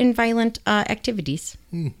engage in violent activities.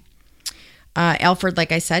 Alford,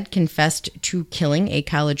 like I said, confessed to killing a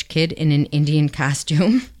college kid in an Indian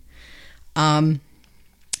costume,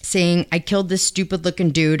 saying, "I killed this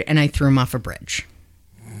stupid-looking dude, and I threw him off a bridge."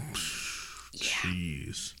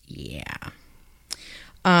 Jeez. Yeah.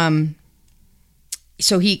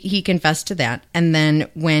 So he confessed to that. And then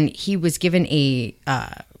when he was given a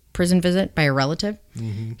prison visit by a relative,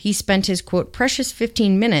 he spent his, quote, precious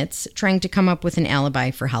 15 minutes trying to come up with an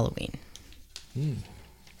alibi for Halloween.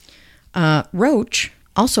 Roach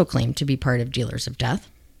also claimed to be part of Dealers of Death.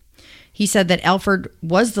 He said that Alford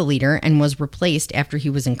was the leader and was replaced after he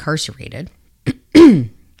was incarcerated.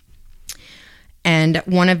 And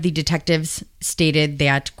one of the detectives stated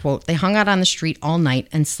that, quote, they hung out on the street all night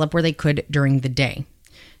and slept where they could during the day.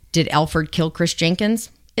 Did Alford kill Chris Jenkins?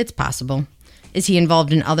 It's possible. Is he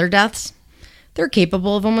involved in other deaths? They're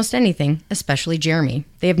capable of almost anything, especially Jeremy.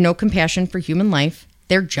 They have no compassion for human life.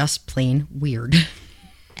 They're just plain weird.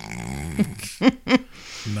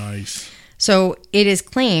 Nice. So it is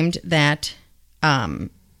claimed that the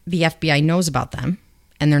FBI knows about them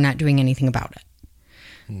and they're not doing anything about it.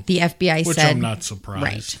 The FBI Which said... I'm not surprised.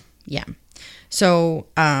 Right. Yeah. So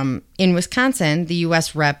in Wisconsin, the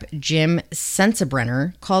U.S. Rep. Jim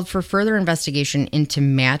Sensenbrenner called for further investigation into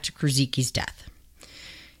Matt Kruzicki's death.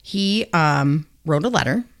 He wrote a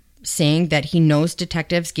letter saying that he knows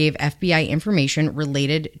detectives gave FBI information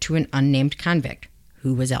related to an unnamed convict.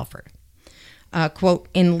 Who was Alfred? Quote,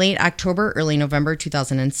 in late October, early November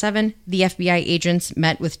 2007, the FBI agents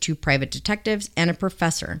met with 2 private detectives and a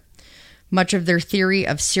professor. Much of their theory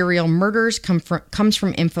of serial murders comes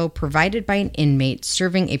from info provided by an inmate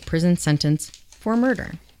serving a prison sentence for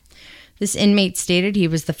murder. This inmate stated he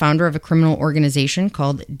was the founder of a criminal organization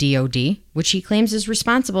called DOD, which he claims is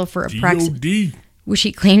responsible for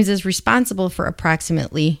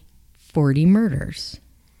approximately 40 murders.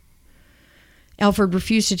 Alfred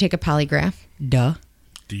refused to take a polygraph. Duh.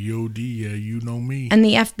 DOD, yeah, you know me. And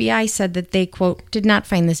the FBI said that they, quote, did not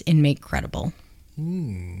find this inmate credible.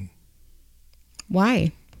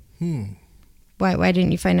 Why? Why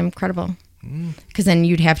didn't you find him credible? Because then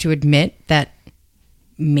you'd have to admit that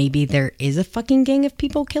maybe there is a fucking gang of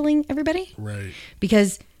people killing everybody. Right.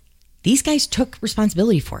 Because these guys took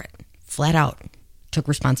responsibility for it. Flat out took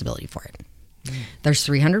responsibility for it. There's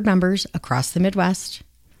 300 members across the Midwest.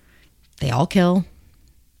 They all kill.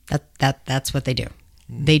 That's what they do.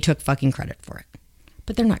 They took fucking credit for it.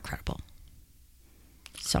 But they're not credible.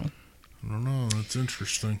 So. I don't know. That's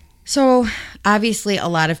interesting. So, obviously, a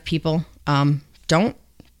lot of people don't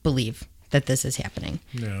believe that this is happening.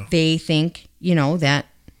 Yeah. They think, that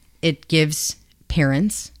it gives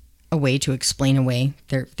parents a way to explain away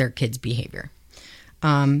their kids' behavior.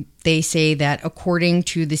 They say that according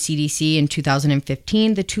to the CDC in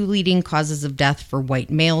 2015, the 2 leading causes of death for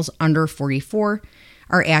white males under 44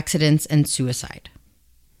 are accidents and suicide.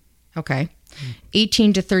 Okay.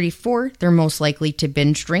 18 to 34, they're most likely to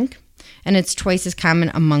binge drink, and it's twice as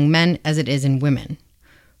common among men as it is in women.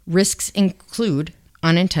 Risks include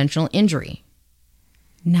unintentional injury,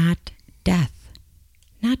 not death.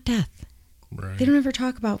 Not death. Right. They don't ever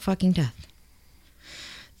talk about fucking death.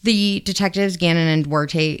 The detectives, Gannon and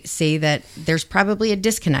Duarte, say that there's probably a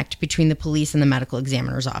disconnect between the police and the medical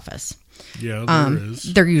examiner's office. Yeah, there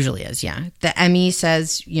is. There usually is, yeah. The ME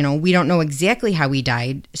says, we don't know exactly how he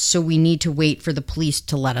died, so we need to wait for the police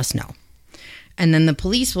to let us know. And then the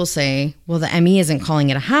police will say, well, the ME isn't calling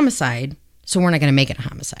it a homicide, so we're not going to make it a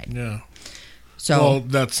homicide. Yeah. So, well,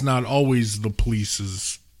 that's not always the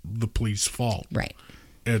police fault. Right.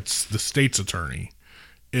 It's the state's attorney.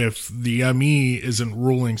 If the ME isn't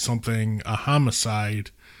ruling something a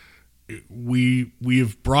homicide, we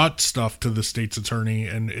have brought stuff to the state's attorney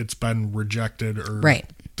and it's been rejected or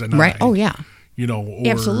denied. Right. Oh, yeah. Or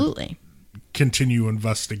absolutely. Continue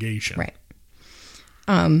investigation. Right.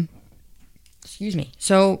 Excuse me.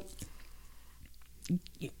 So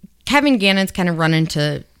Kevin Gannon's kind of run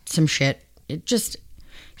into some shit.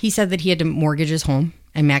 He said that he had to mortgage his home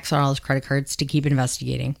and max out all his credit cards to keep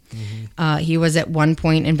investigating. Mm-hmm. He was at one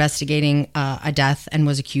point investigating a death and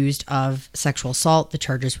was accused of sexual assault. The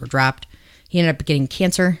charges were dropped. He ended up getting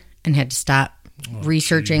cancer and had to stop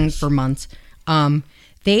researching for months.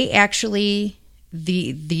 They actually,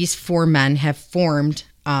 these 4 men have formed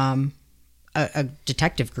a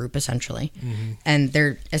detective group, essentially. Mm-hmm. And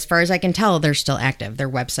they're, as far as I can tell, they're still active. Their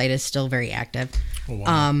website is still very active. Oh,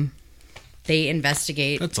 wow. They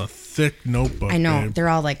investigate. That's a thick notebook. I know. Babe. They're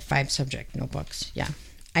all like 5 subject notebooks. Yeah.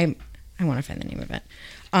 I want to find the name of it.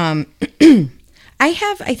 I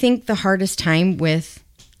have, I think, the hardest time with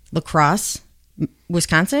La Crosse,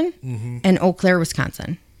 Wisconsin, and Eau Claire,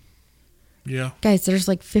 Wisconsin. Yeah. Guys, there's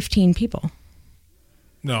like 15 people.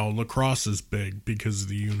 No, La Crosse is big because of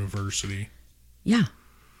the university. Yeah.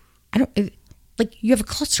 You have a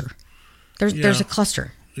cluster. There's a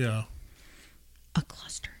cluster. Yeah. A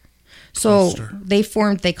cluster. So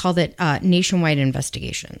they called it Nationwide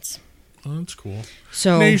Investigations. Oh, that's cool.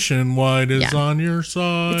 So Nationwide is on your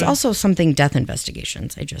side. It's also something Death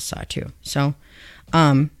Investigations I just saw too. So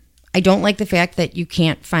I don't like the fact that you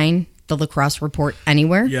can't find the La Crosse report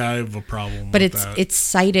anywhere. Yeah, I have a problem with that. But it's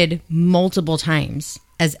cited multiple times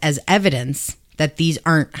as evidence that these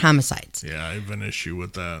aren't homicides. Yeah, I have an issue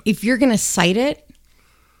with that. If you're going to cite it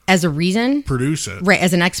as a reason, produce it. Right,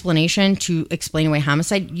 as an explanation to explain away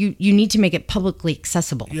homicide, you need to make it publicly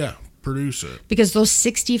accessible. Yeah, produce it. Because those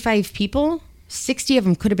 65 people, 60 of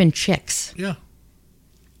them could have been chicks. Yeah.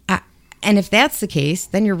 And if that's the case,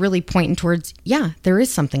 then you're really pointing towards, there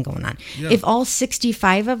is something going on. Yeah. If all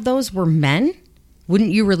 65 of those were men,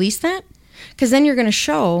 wouldn't you release that? Because then you're going to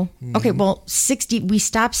show, okay, well, we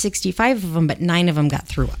stopped 65 of them, but 9 of them got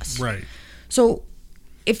through us. Right. So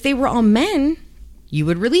if they were all men, you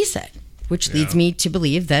would release it, which leads me to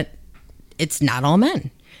believe that it's not all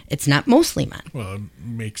men. It's not mostly men. Well, it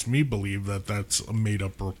makes me believe that that's a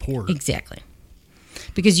made-up report. Exactly.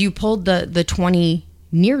 Because you pulled the 20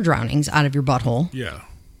 near drownings out of your butthole. Yeah.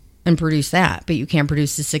 and produce that, but you can't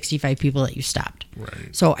produce the 65 people that you stopped.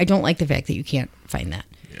 Right. So I don't like the fact that you can't find that.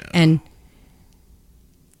 Yeah. And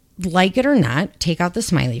like it or not, take out the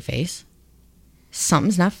smiley face.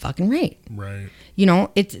 Something's not fucking right. Right. You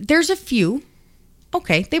know, there's a few.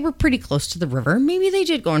 Okay, they were pretty close to the river. Maybe they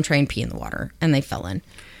did go and try and pee in the water and they fell in.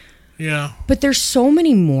 Yeah. But there's so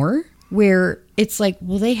many more where it's like,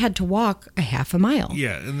 well, they had to walk a half a mile.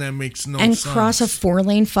 Yeah, and that makes no sense. And cross a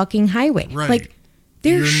 4-lane fucking highway. Right. Like,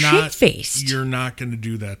 they're shit-faced. You're not going to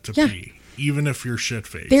do that to pee, even if you're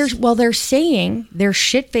shit-faced. They're saying they're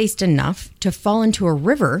shit-faced enough to fall into a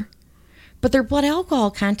river, but their blood alcohol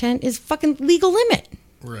content is fucking legal limit.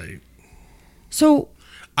 Right. So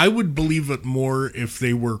I would believe it more if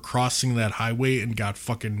they were crossing that highway and got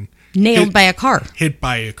fucking nailed by a car. Hit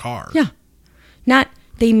by a car. Yeah. Not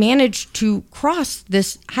they managed to cross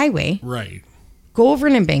this highway. Right. Go over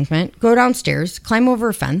an embankment, go downstairs, climb over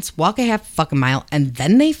a fence, walk a half fucking mile, and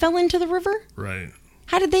then they fell into the river? Right.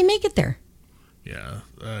 How did they make it there? Yeah.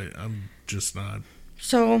 I'm just not.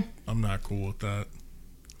 So. I'm not cool with that.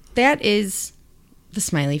 That is the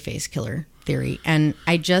smiley face killer theory. And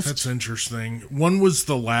I just. That's interesting. When was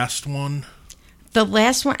the last one? The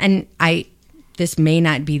last one, and this may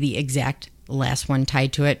not be the exact last one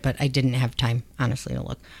tied to it, but I didn't have time, honestly, to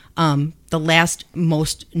look. The last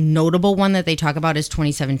most notable one that they talk about is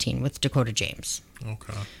 2017 with Dakota James.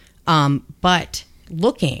 Okay. But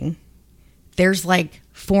looking, there's like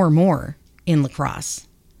 4 more in La Crosse.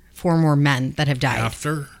 4 more men that have died.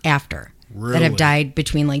 After. Really? That have died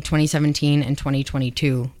between like 2017 and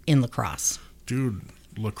 2022 in La Crosse. Dude,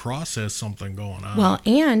 La Crosse has something going on. Well,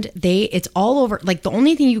 and it's all over. Like, the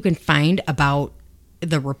only thing you can find about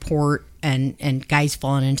the report and guys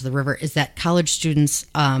falling into the river is that college students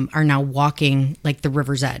are now walking like the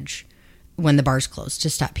river's edge when the bars close to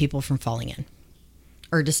stop people from falling in,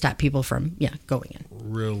 or to stop people from going in.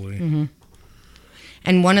 Really? Mm-hmm.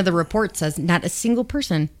 And one of the reports says not a single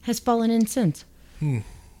person has fallen in since.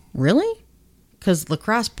 Really? Because La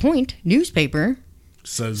Crosse Point newspaper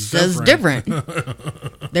says different.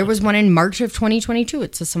 There was one in March of 2022.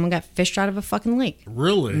 It says someone got fished out of a fucking lake.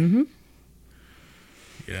 Really? Mm-hmm.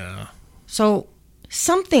 Yeah. So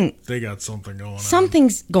they got something going on.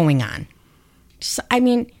 Something's going on. So, I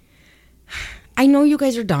mean, I know you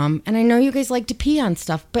guys are dumb, and I know you guys like to pee on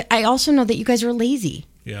stuff, but I also know that you guys are lazy.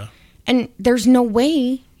 Yeah. And there's no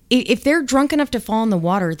way, if they're drunk enough to fall in the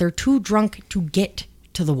water, they're too drunk to get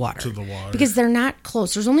to the water. Because they're not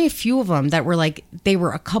close. There's only a few of them that were like, they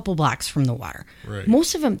were a couple blocks from the water. Right.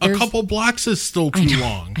 Most of them. A couple blocks is still too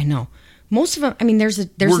long. I know. Most of them, I mean, there's a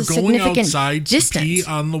significant We're going outside distance. to pee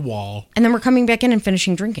on the wall. And then we're coming back in and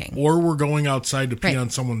finishing drinking. Or we're going outside to pee on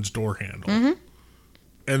someone's door handle. Mm-hmm.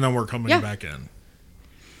 And then we're coming back in.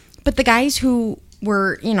 But the guys who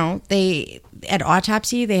were, at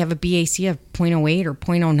autopsy, they have a BAC of 0.08 or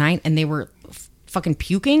 0.09, and they were fucking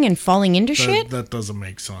puking and falling into shit? That doesn't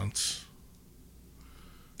make sense.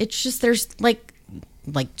 It's just, there's like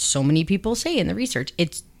so many people say in the research,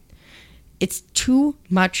 it's too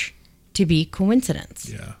much to be coincidence.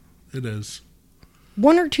 Yeah, it is.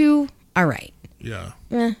 1 or 2, all right. Yeah.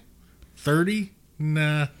 30?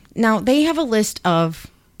 Nah. Now, they have a list of...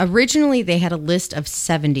 Originally, they had a list of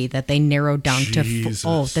 70 that they narrowed down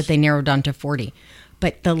to 40.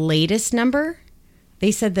 But the latest number,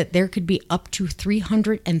 they said that there could be up to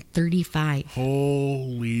 335.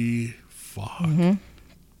 Holy fuck. Mm-hmm.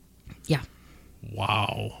 Yeah.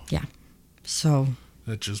 Wow. Yeah. So...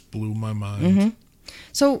 That just blew my mind. Mm-hmm.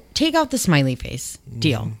 So take out the smiley face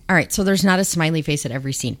deal. All right, so there's not a smiley face at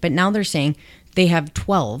every scene. But now they're saying they have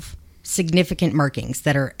 12 significant markings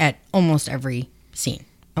that are at almost every scene.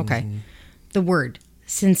 Okay. Mm-hmm. The word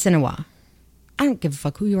Sinsinawa. I don't give a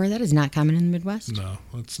fuck who you are. That is not common in the Midwest. No,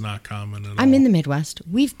 it's not common at all. I'm in the Midwest.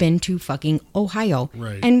 We've been to fucking Ohio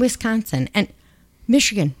and Wisconsin and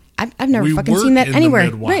Michigan. I've never fucking seen that anywhere.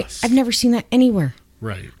 Right. I've never seen that anywhere.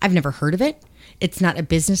 Right. I've never heard of it. It's not a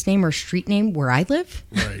business name or street name where I live.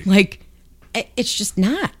 Right. Like, it's just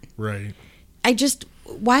not. Right.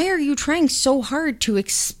 Why are you trying so hard to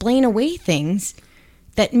explain away things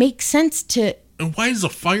that make sense to... And why is a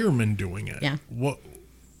fireman doing it? Yeah.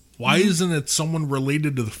 Why isn't it someone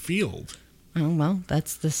related to the field? Oh, well,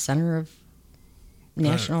 that's the Center of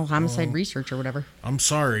National Homicide Research or whatever. I'm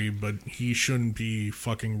sorry, but he shouldn't be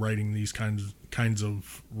fucking writing these kinds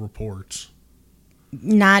of reports.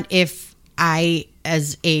 Not if I,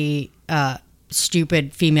 as a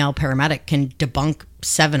stupid female paramedic, can debunk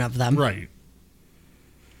 7 of them. Right.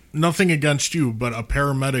 Nothing against you, but a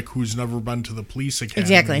paramedic who's never been to the police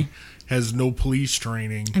academy has no police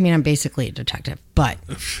training. I mean, I'm basically a detective, but...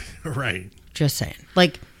 Right. Just saying.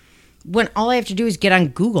 Like, when all I have to do is get on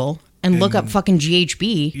Google and look up fucking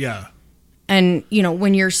GHB. Yeah. And, you know,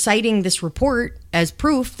 when you're citing this report as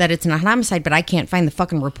proof that it's not homicide, but I can't find the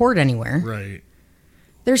fucking report anywhere. Right.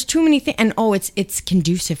 There's too many things. And, it's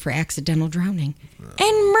conducive for accidental drowning.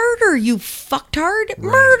 And murder, you fucktard. Right.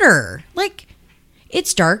 Murder. Like,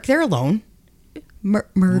 it's dark. They're alone.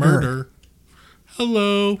 Murder.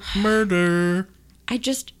 Hello, murder.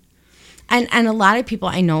 And a lot of people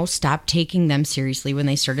I know stopped taking them seriously when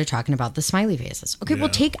they started talking about the smiley faces. Okay, well,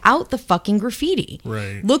 take out the fucking graffiti.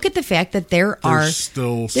 Right. Look at the fact that there's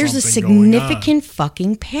a significant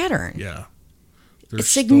fucking pattern. Yeah. A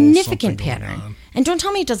significant pattern. And don't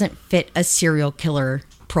tell me it doesn't fit a serial killer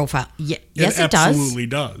profile. Yes, it does. It absolutely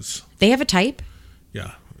does. They have a type.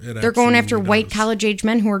 Yeah. They're going after white college-age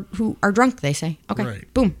men who are drunk, they say. Okay,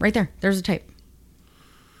 right. Boom, right there. There's a type.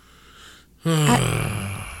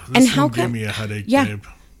 And how come? Give me a headache, babe.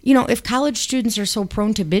 You know, if college students are so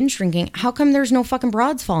prone to binge drinking, how come there's no fucking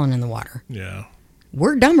broads falling in the water? Yeah.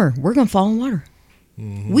 We're dumber. We're going to fall in water.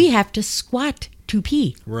 Mm-hmm. We have to squat to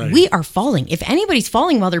pee. Right. We are falling. If anybody's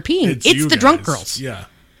falling while they're peeing, it's the drunk girls. Yeah.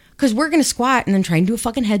 Because we're going to squat and then try and do a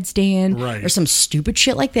fucking headstand or some stupid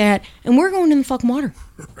shit like that. And we're going in the fucking water.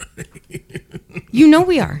 Right. You know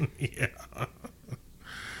we are. Yeah.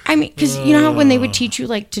 I mean, because you know how when they would teach you,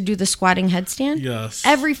 like, to do the squatting headstand? Yes.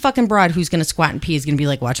 Every fucking broad who's going to squat and pee is going to be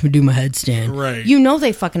like, watch me do my headstand. Right. You know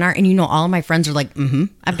they fucking are. And you know all of my friends are like,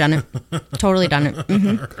 I've done it. Totally done it.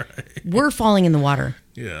 Right. We're falling in the water.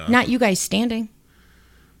 Yeah. Not you guys standing.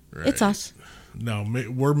 Right. It's us. No,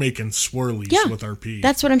 we're making swirlies with our pee.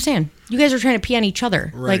 That's what I'm saying. You guys are trying to pee on each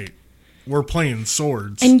other. Right. Like, we're playing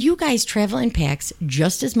swords. And you guys travel in packs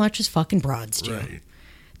just as much as fucking broads do. Right.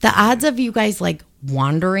 The odds of you guys, like,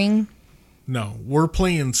 wandering... No, we're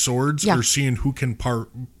playing swords or seeing who can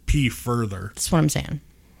pee further. That's what I'm saying.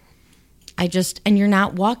 And you're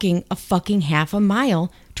not walking a fucking half a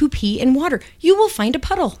mile to pee in water. You will find a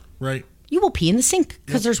puddle. Right. You will pee in the sink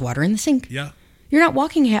because there's water in the sink. Yeah. You're not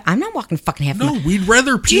walking. I'm not walking fucking half a mile. No, we'd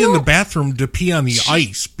rather pee in the bathroom to pee on the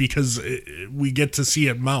ice because we get to see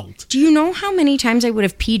it melt. Do you know how many times I would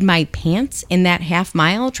have peed my pants in that half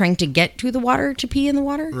mile trying to get to the water to pee in the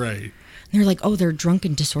water? Right. They're like, oh, they're drunk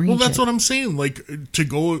and disoriented. Well, that's what I'm saying. Like, to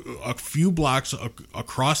go a few blocks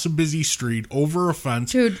across a busy street, over a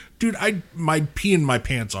fence. Dude, I'd pee in my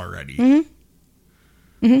pants already.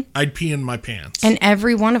 Mm-hmm. Mm-hmm. I'd pee in my pants. And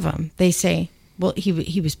every one of them, they say, well, he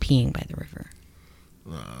was peeing by the river.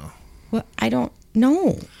 Well, I don't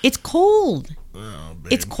know. It's cold. Oh,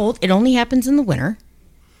 it's cold. It only happens in the winter.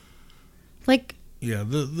 Like... Yeah,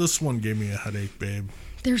 this one gave me a headache, babe.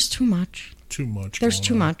 There's too much. There's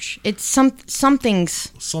too much. It's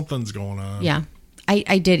something's going on. Yeah.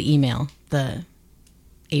 I did email the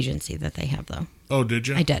agency that they have, though. Oh, did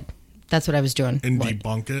you? I did. That's what I was doing. And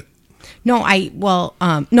debunk it? No,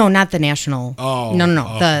 no, not the national. Oh.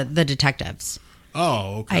 No. The detectives.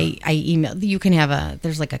 Oh, okay. I emailed. You can have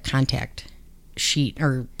there's like a contact sheet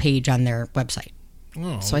or page on their website.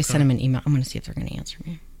 Oh, so I sent them an email. I'm going to see if they're going to answer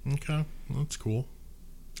me. Okay. That's cool.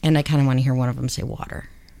 And I kind of want to hear one of them say water.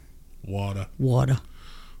 Water.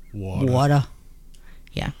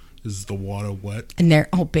 Yeah. Is the water wet? And they're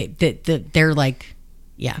babe, they're like,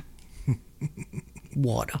 yeah,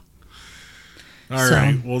 water. All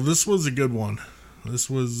right. Well, this was a good one. This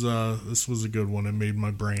was a good one. It made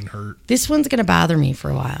my brain hurt. This one's gonna bother me for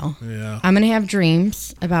a while. Yeah. I'm gonna have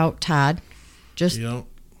dreams about Todd, just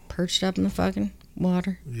perched up in the fucking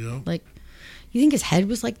water. Yeah. Like, you think his head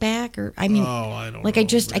was like back, or I mean, I don't. Like,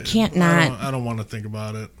 know, I can't not. I don't want to think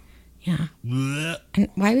about it. Yeah. Blech. And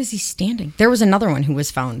why was he standing? There was another one who was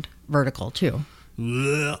found vertical too.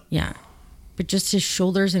 Blech. Yeah. But just his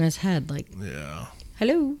shoulders and his head, like. Yeah.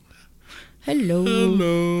 Hello. Like, murder.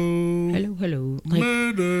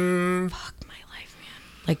 Fuck my life, man.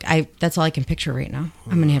 Like, that's all I can picture right now.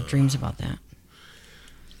 I'm gonna have dreams about that.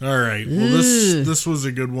 All right. Well, this was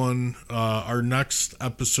a good one. Our next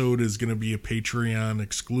episode is gonna be a Patreon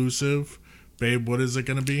exclusive. Babe, what is it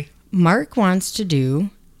gonna be? Mark wants to do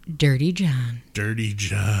Dirty John. Dirty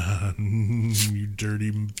John. You dirty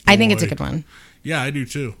boy. I think it's a good one. Yeah, I do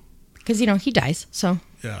too. Because, he dies, so.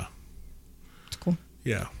 Yeah. It's cool.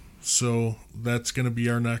 Yeah. So that's going to be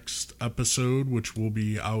our next episode, which will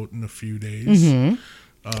be out in a few days. Mm-hmm.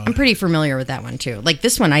 I'm pretty familiar with that one, too. Like,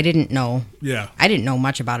 this one, I didn't know. Yeah. I didn't know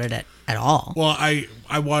much about it at all. Well, I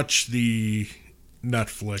watched the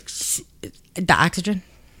Netflix. The Oxygen?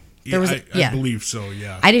 I believe so,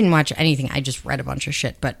 yeah. I didn't watch anything. I just read a bunch of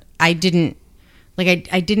shit. But I didn't, like,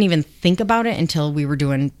 I didn't even think about it until we were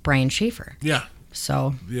doing Brian Schaefer. Yeah.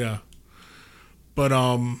 So. Yeah. But,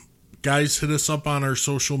 guys, hit us up on our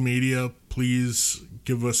social media. Please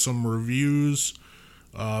give us some reviews,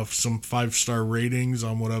 some 5-star ratings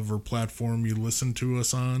on whatever platform you listen to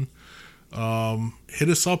us on. Hit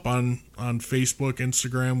us up on Facebook,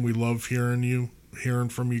 Instagram. We love hearing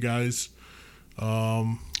from you guys.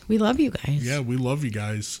 We love you guys. Yeah, we love you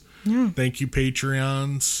guys. Yeah. Thank you,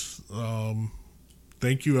 Patreons.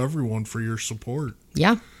 Thank you, everyone, for your support.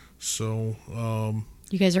 Yeah. So,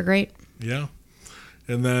 you guys are great. Yeah.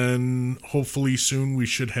 And then hopefully soon we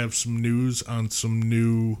should have some news on some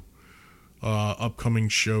new upcoming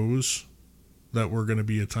shows that we're going to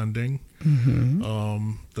be attending.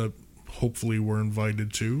 That hopefully we're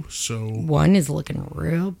invited to. So one is looking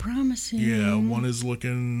real promising. Yeah, one is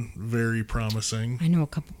looking very promising. I know a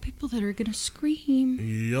couple people that are going to scream.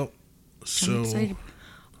 Yep. So I'm excited.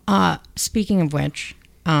 Speaking of which,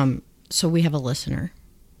 so we have a listener,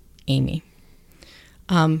 Amy.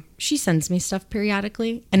 She sends me stuff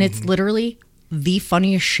periodically, and it's literally the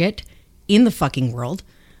funniest shit in the fucking world.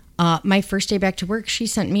 My first day back to work, she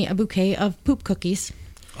sent me a bouquet of poop cookies.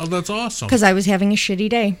 Oh, that's awesome. Because I was having a shitty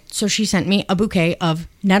day. So she sent me a bouquet of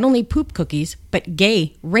not only poop cookies, but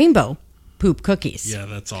gay rainbow poop cookies. Yeah,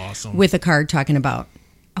 that's awesome. With a card talking about,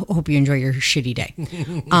 I hope you enjoy your shitty day.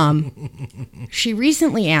 She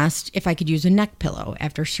recently asked if I could use a neck pillow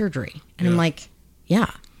after surgery. And I'm like,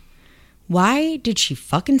 yeah. Why did she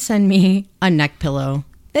fucking send me a neck pillow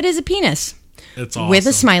that is a penis? It's awesome. With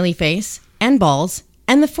a smiley face and balls,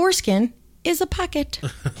 and the foreskin is a pocket.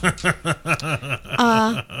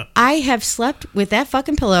 I have slept with that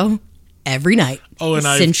fucking pillow every night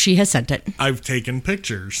since she has sent it. I've taken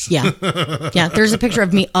pictures. Yeah. Yeah, there's a picture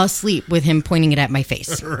of me asleep with him pointing it at my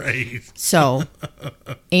face. Right. So,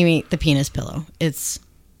 Amy, the penis pillow. It's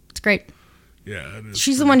great. Yeah, it is.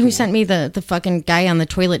 She's the one who sent me the fucking guy on the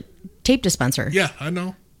toilet tape dispenser. Yeah, I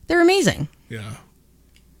know. They're amazing. Yeah.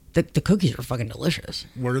 The cookies were fucking delicious.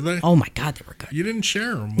 Were they? Oh my God, they were good. You didn't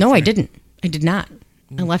share them. No, I didn't. I did not.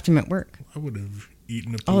 I left them at work. I would have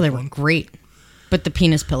eaten a poop Oh, they were one. great. But the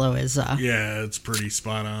penis pillow is... yeah, it's pretty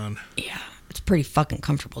spot on. Yeah, it's pretty fucking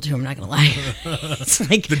comfortable too, I'm not going to lie. It's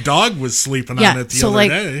like... The dog was sleeping on it the other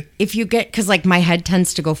day. If you get... Because, like, my head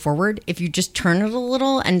tends to go forward. If you just turn it a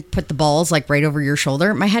little and put the balls, like, right over your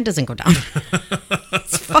shoulder, my head doesn't go down.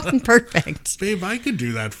 It's fucking perfect. Babe, I could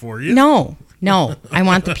do that for you. No, I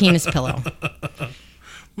want the penis pillow.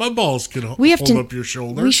 My balls can hold up your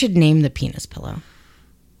shoulder. We should name the penis pillow.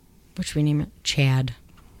 What should we name it? Chad.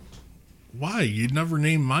 Why? You'd never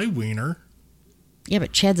name my wiener. Yeah,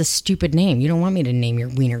 but Chad's a stupid name. You don't want me to name your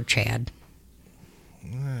wiener Chad.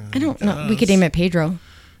 I don't know. We could name it Pedro.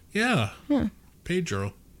 Yeah.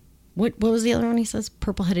 Pedro. What was the other one he says?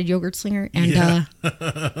 Purple-headed yogurt slinger? And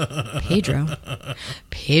Pedro.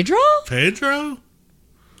 Pedro? Pedro?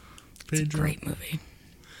 It's a great movie.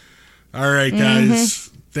 All right, guys.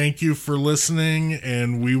 Thank you for listening,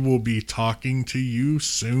 and we will be talking to you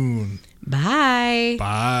soon. Bye.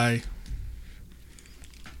 Bye.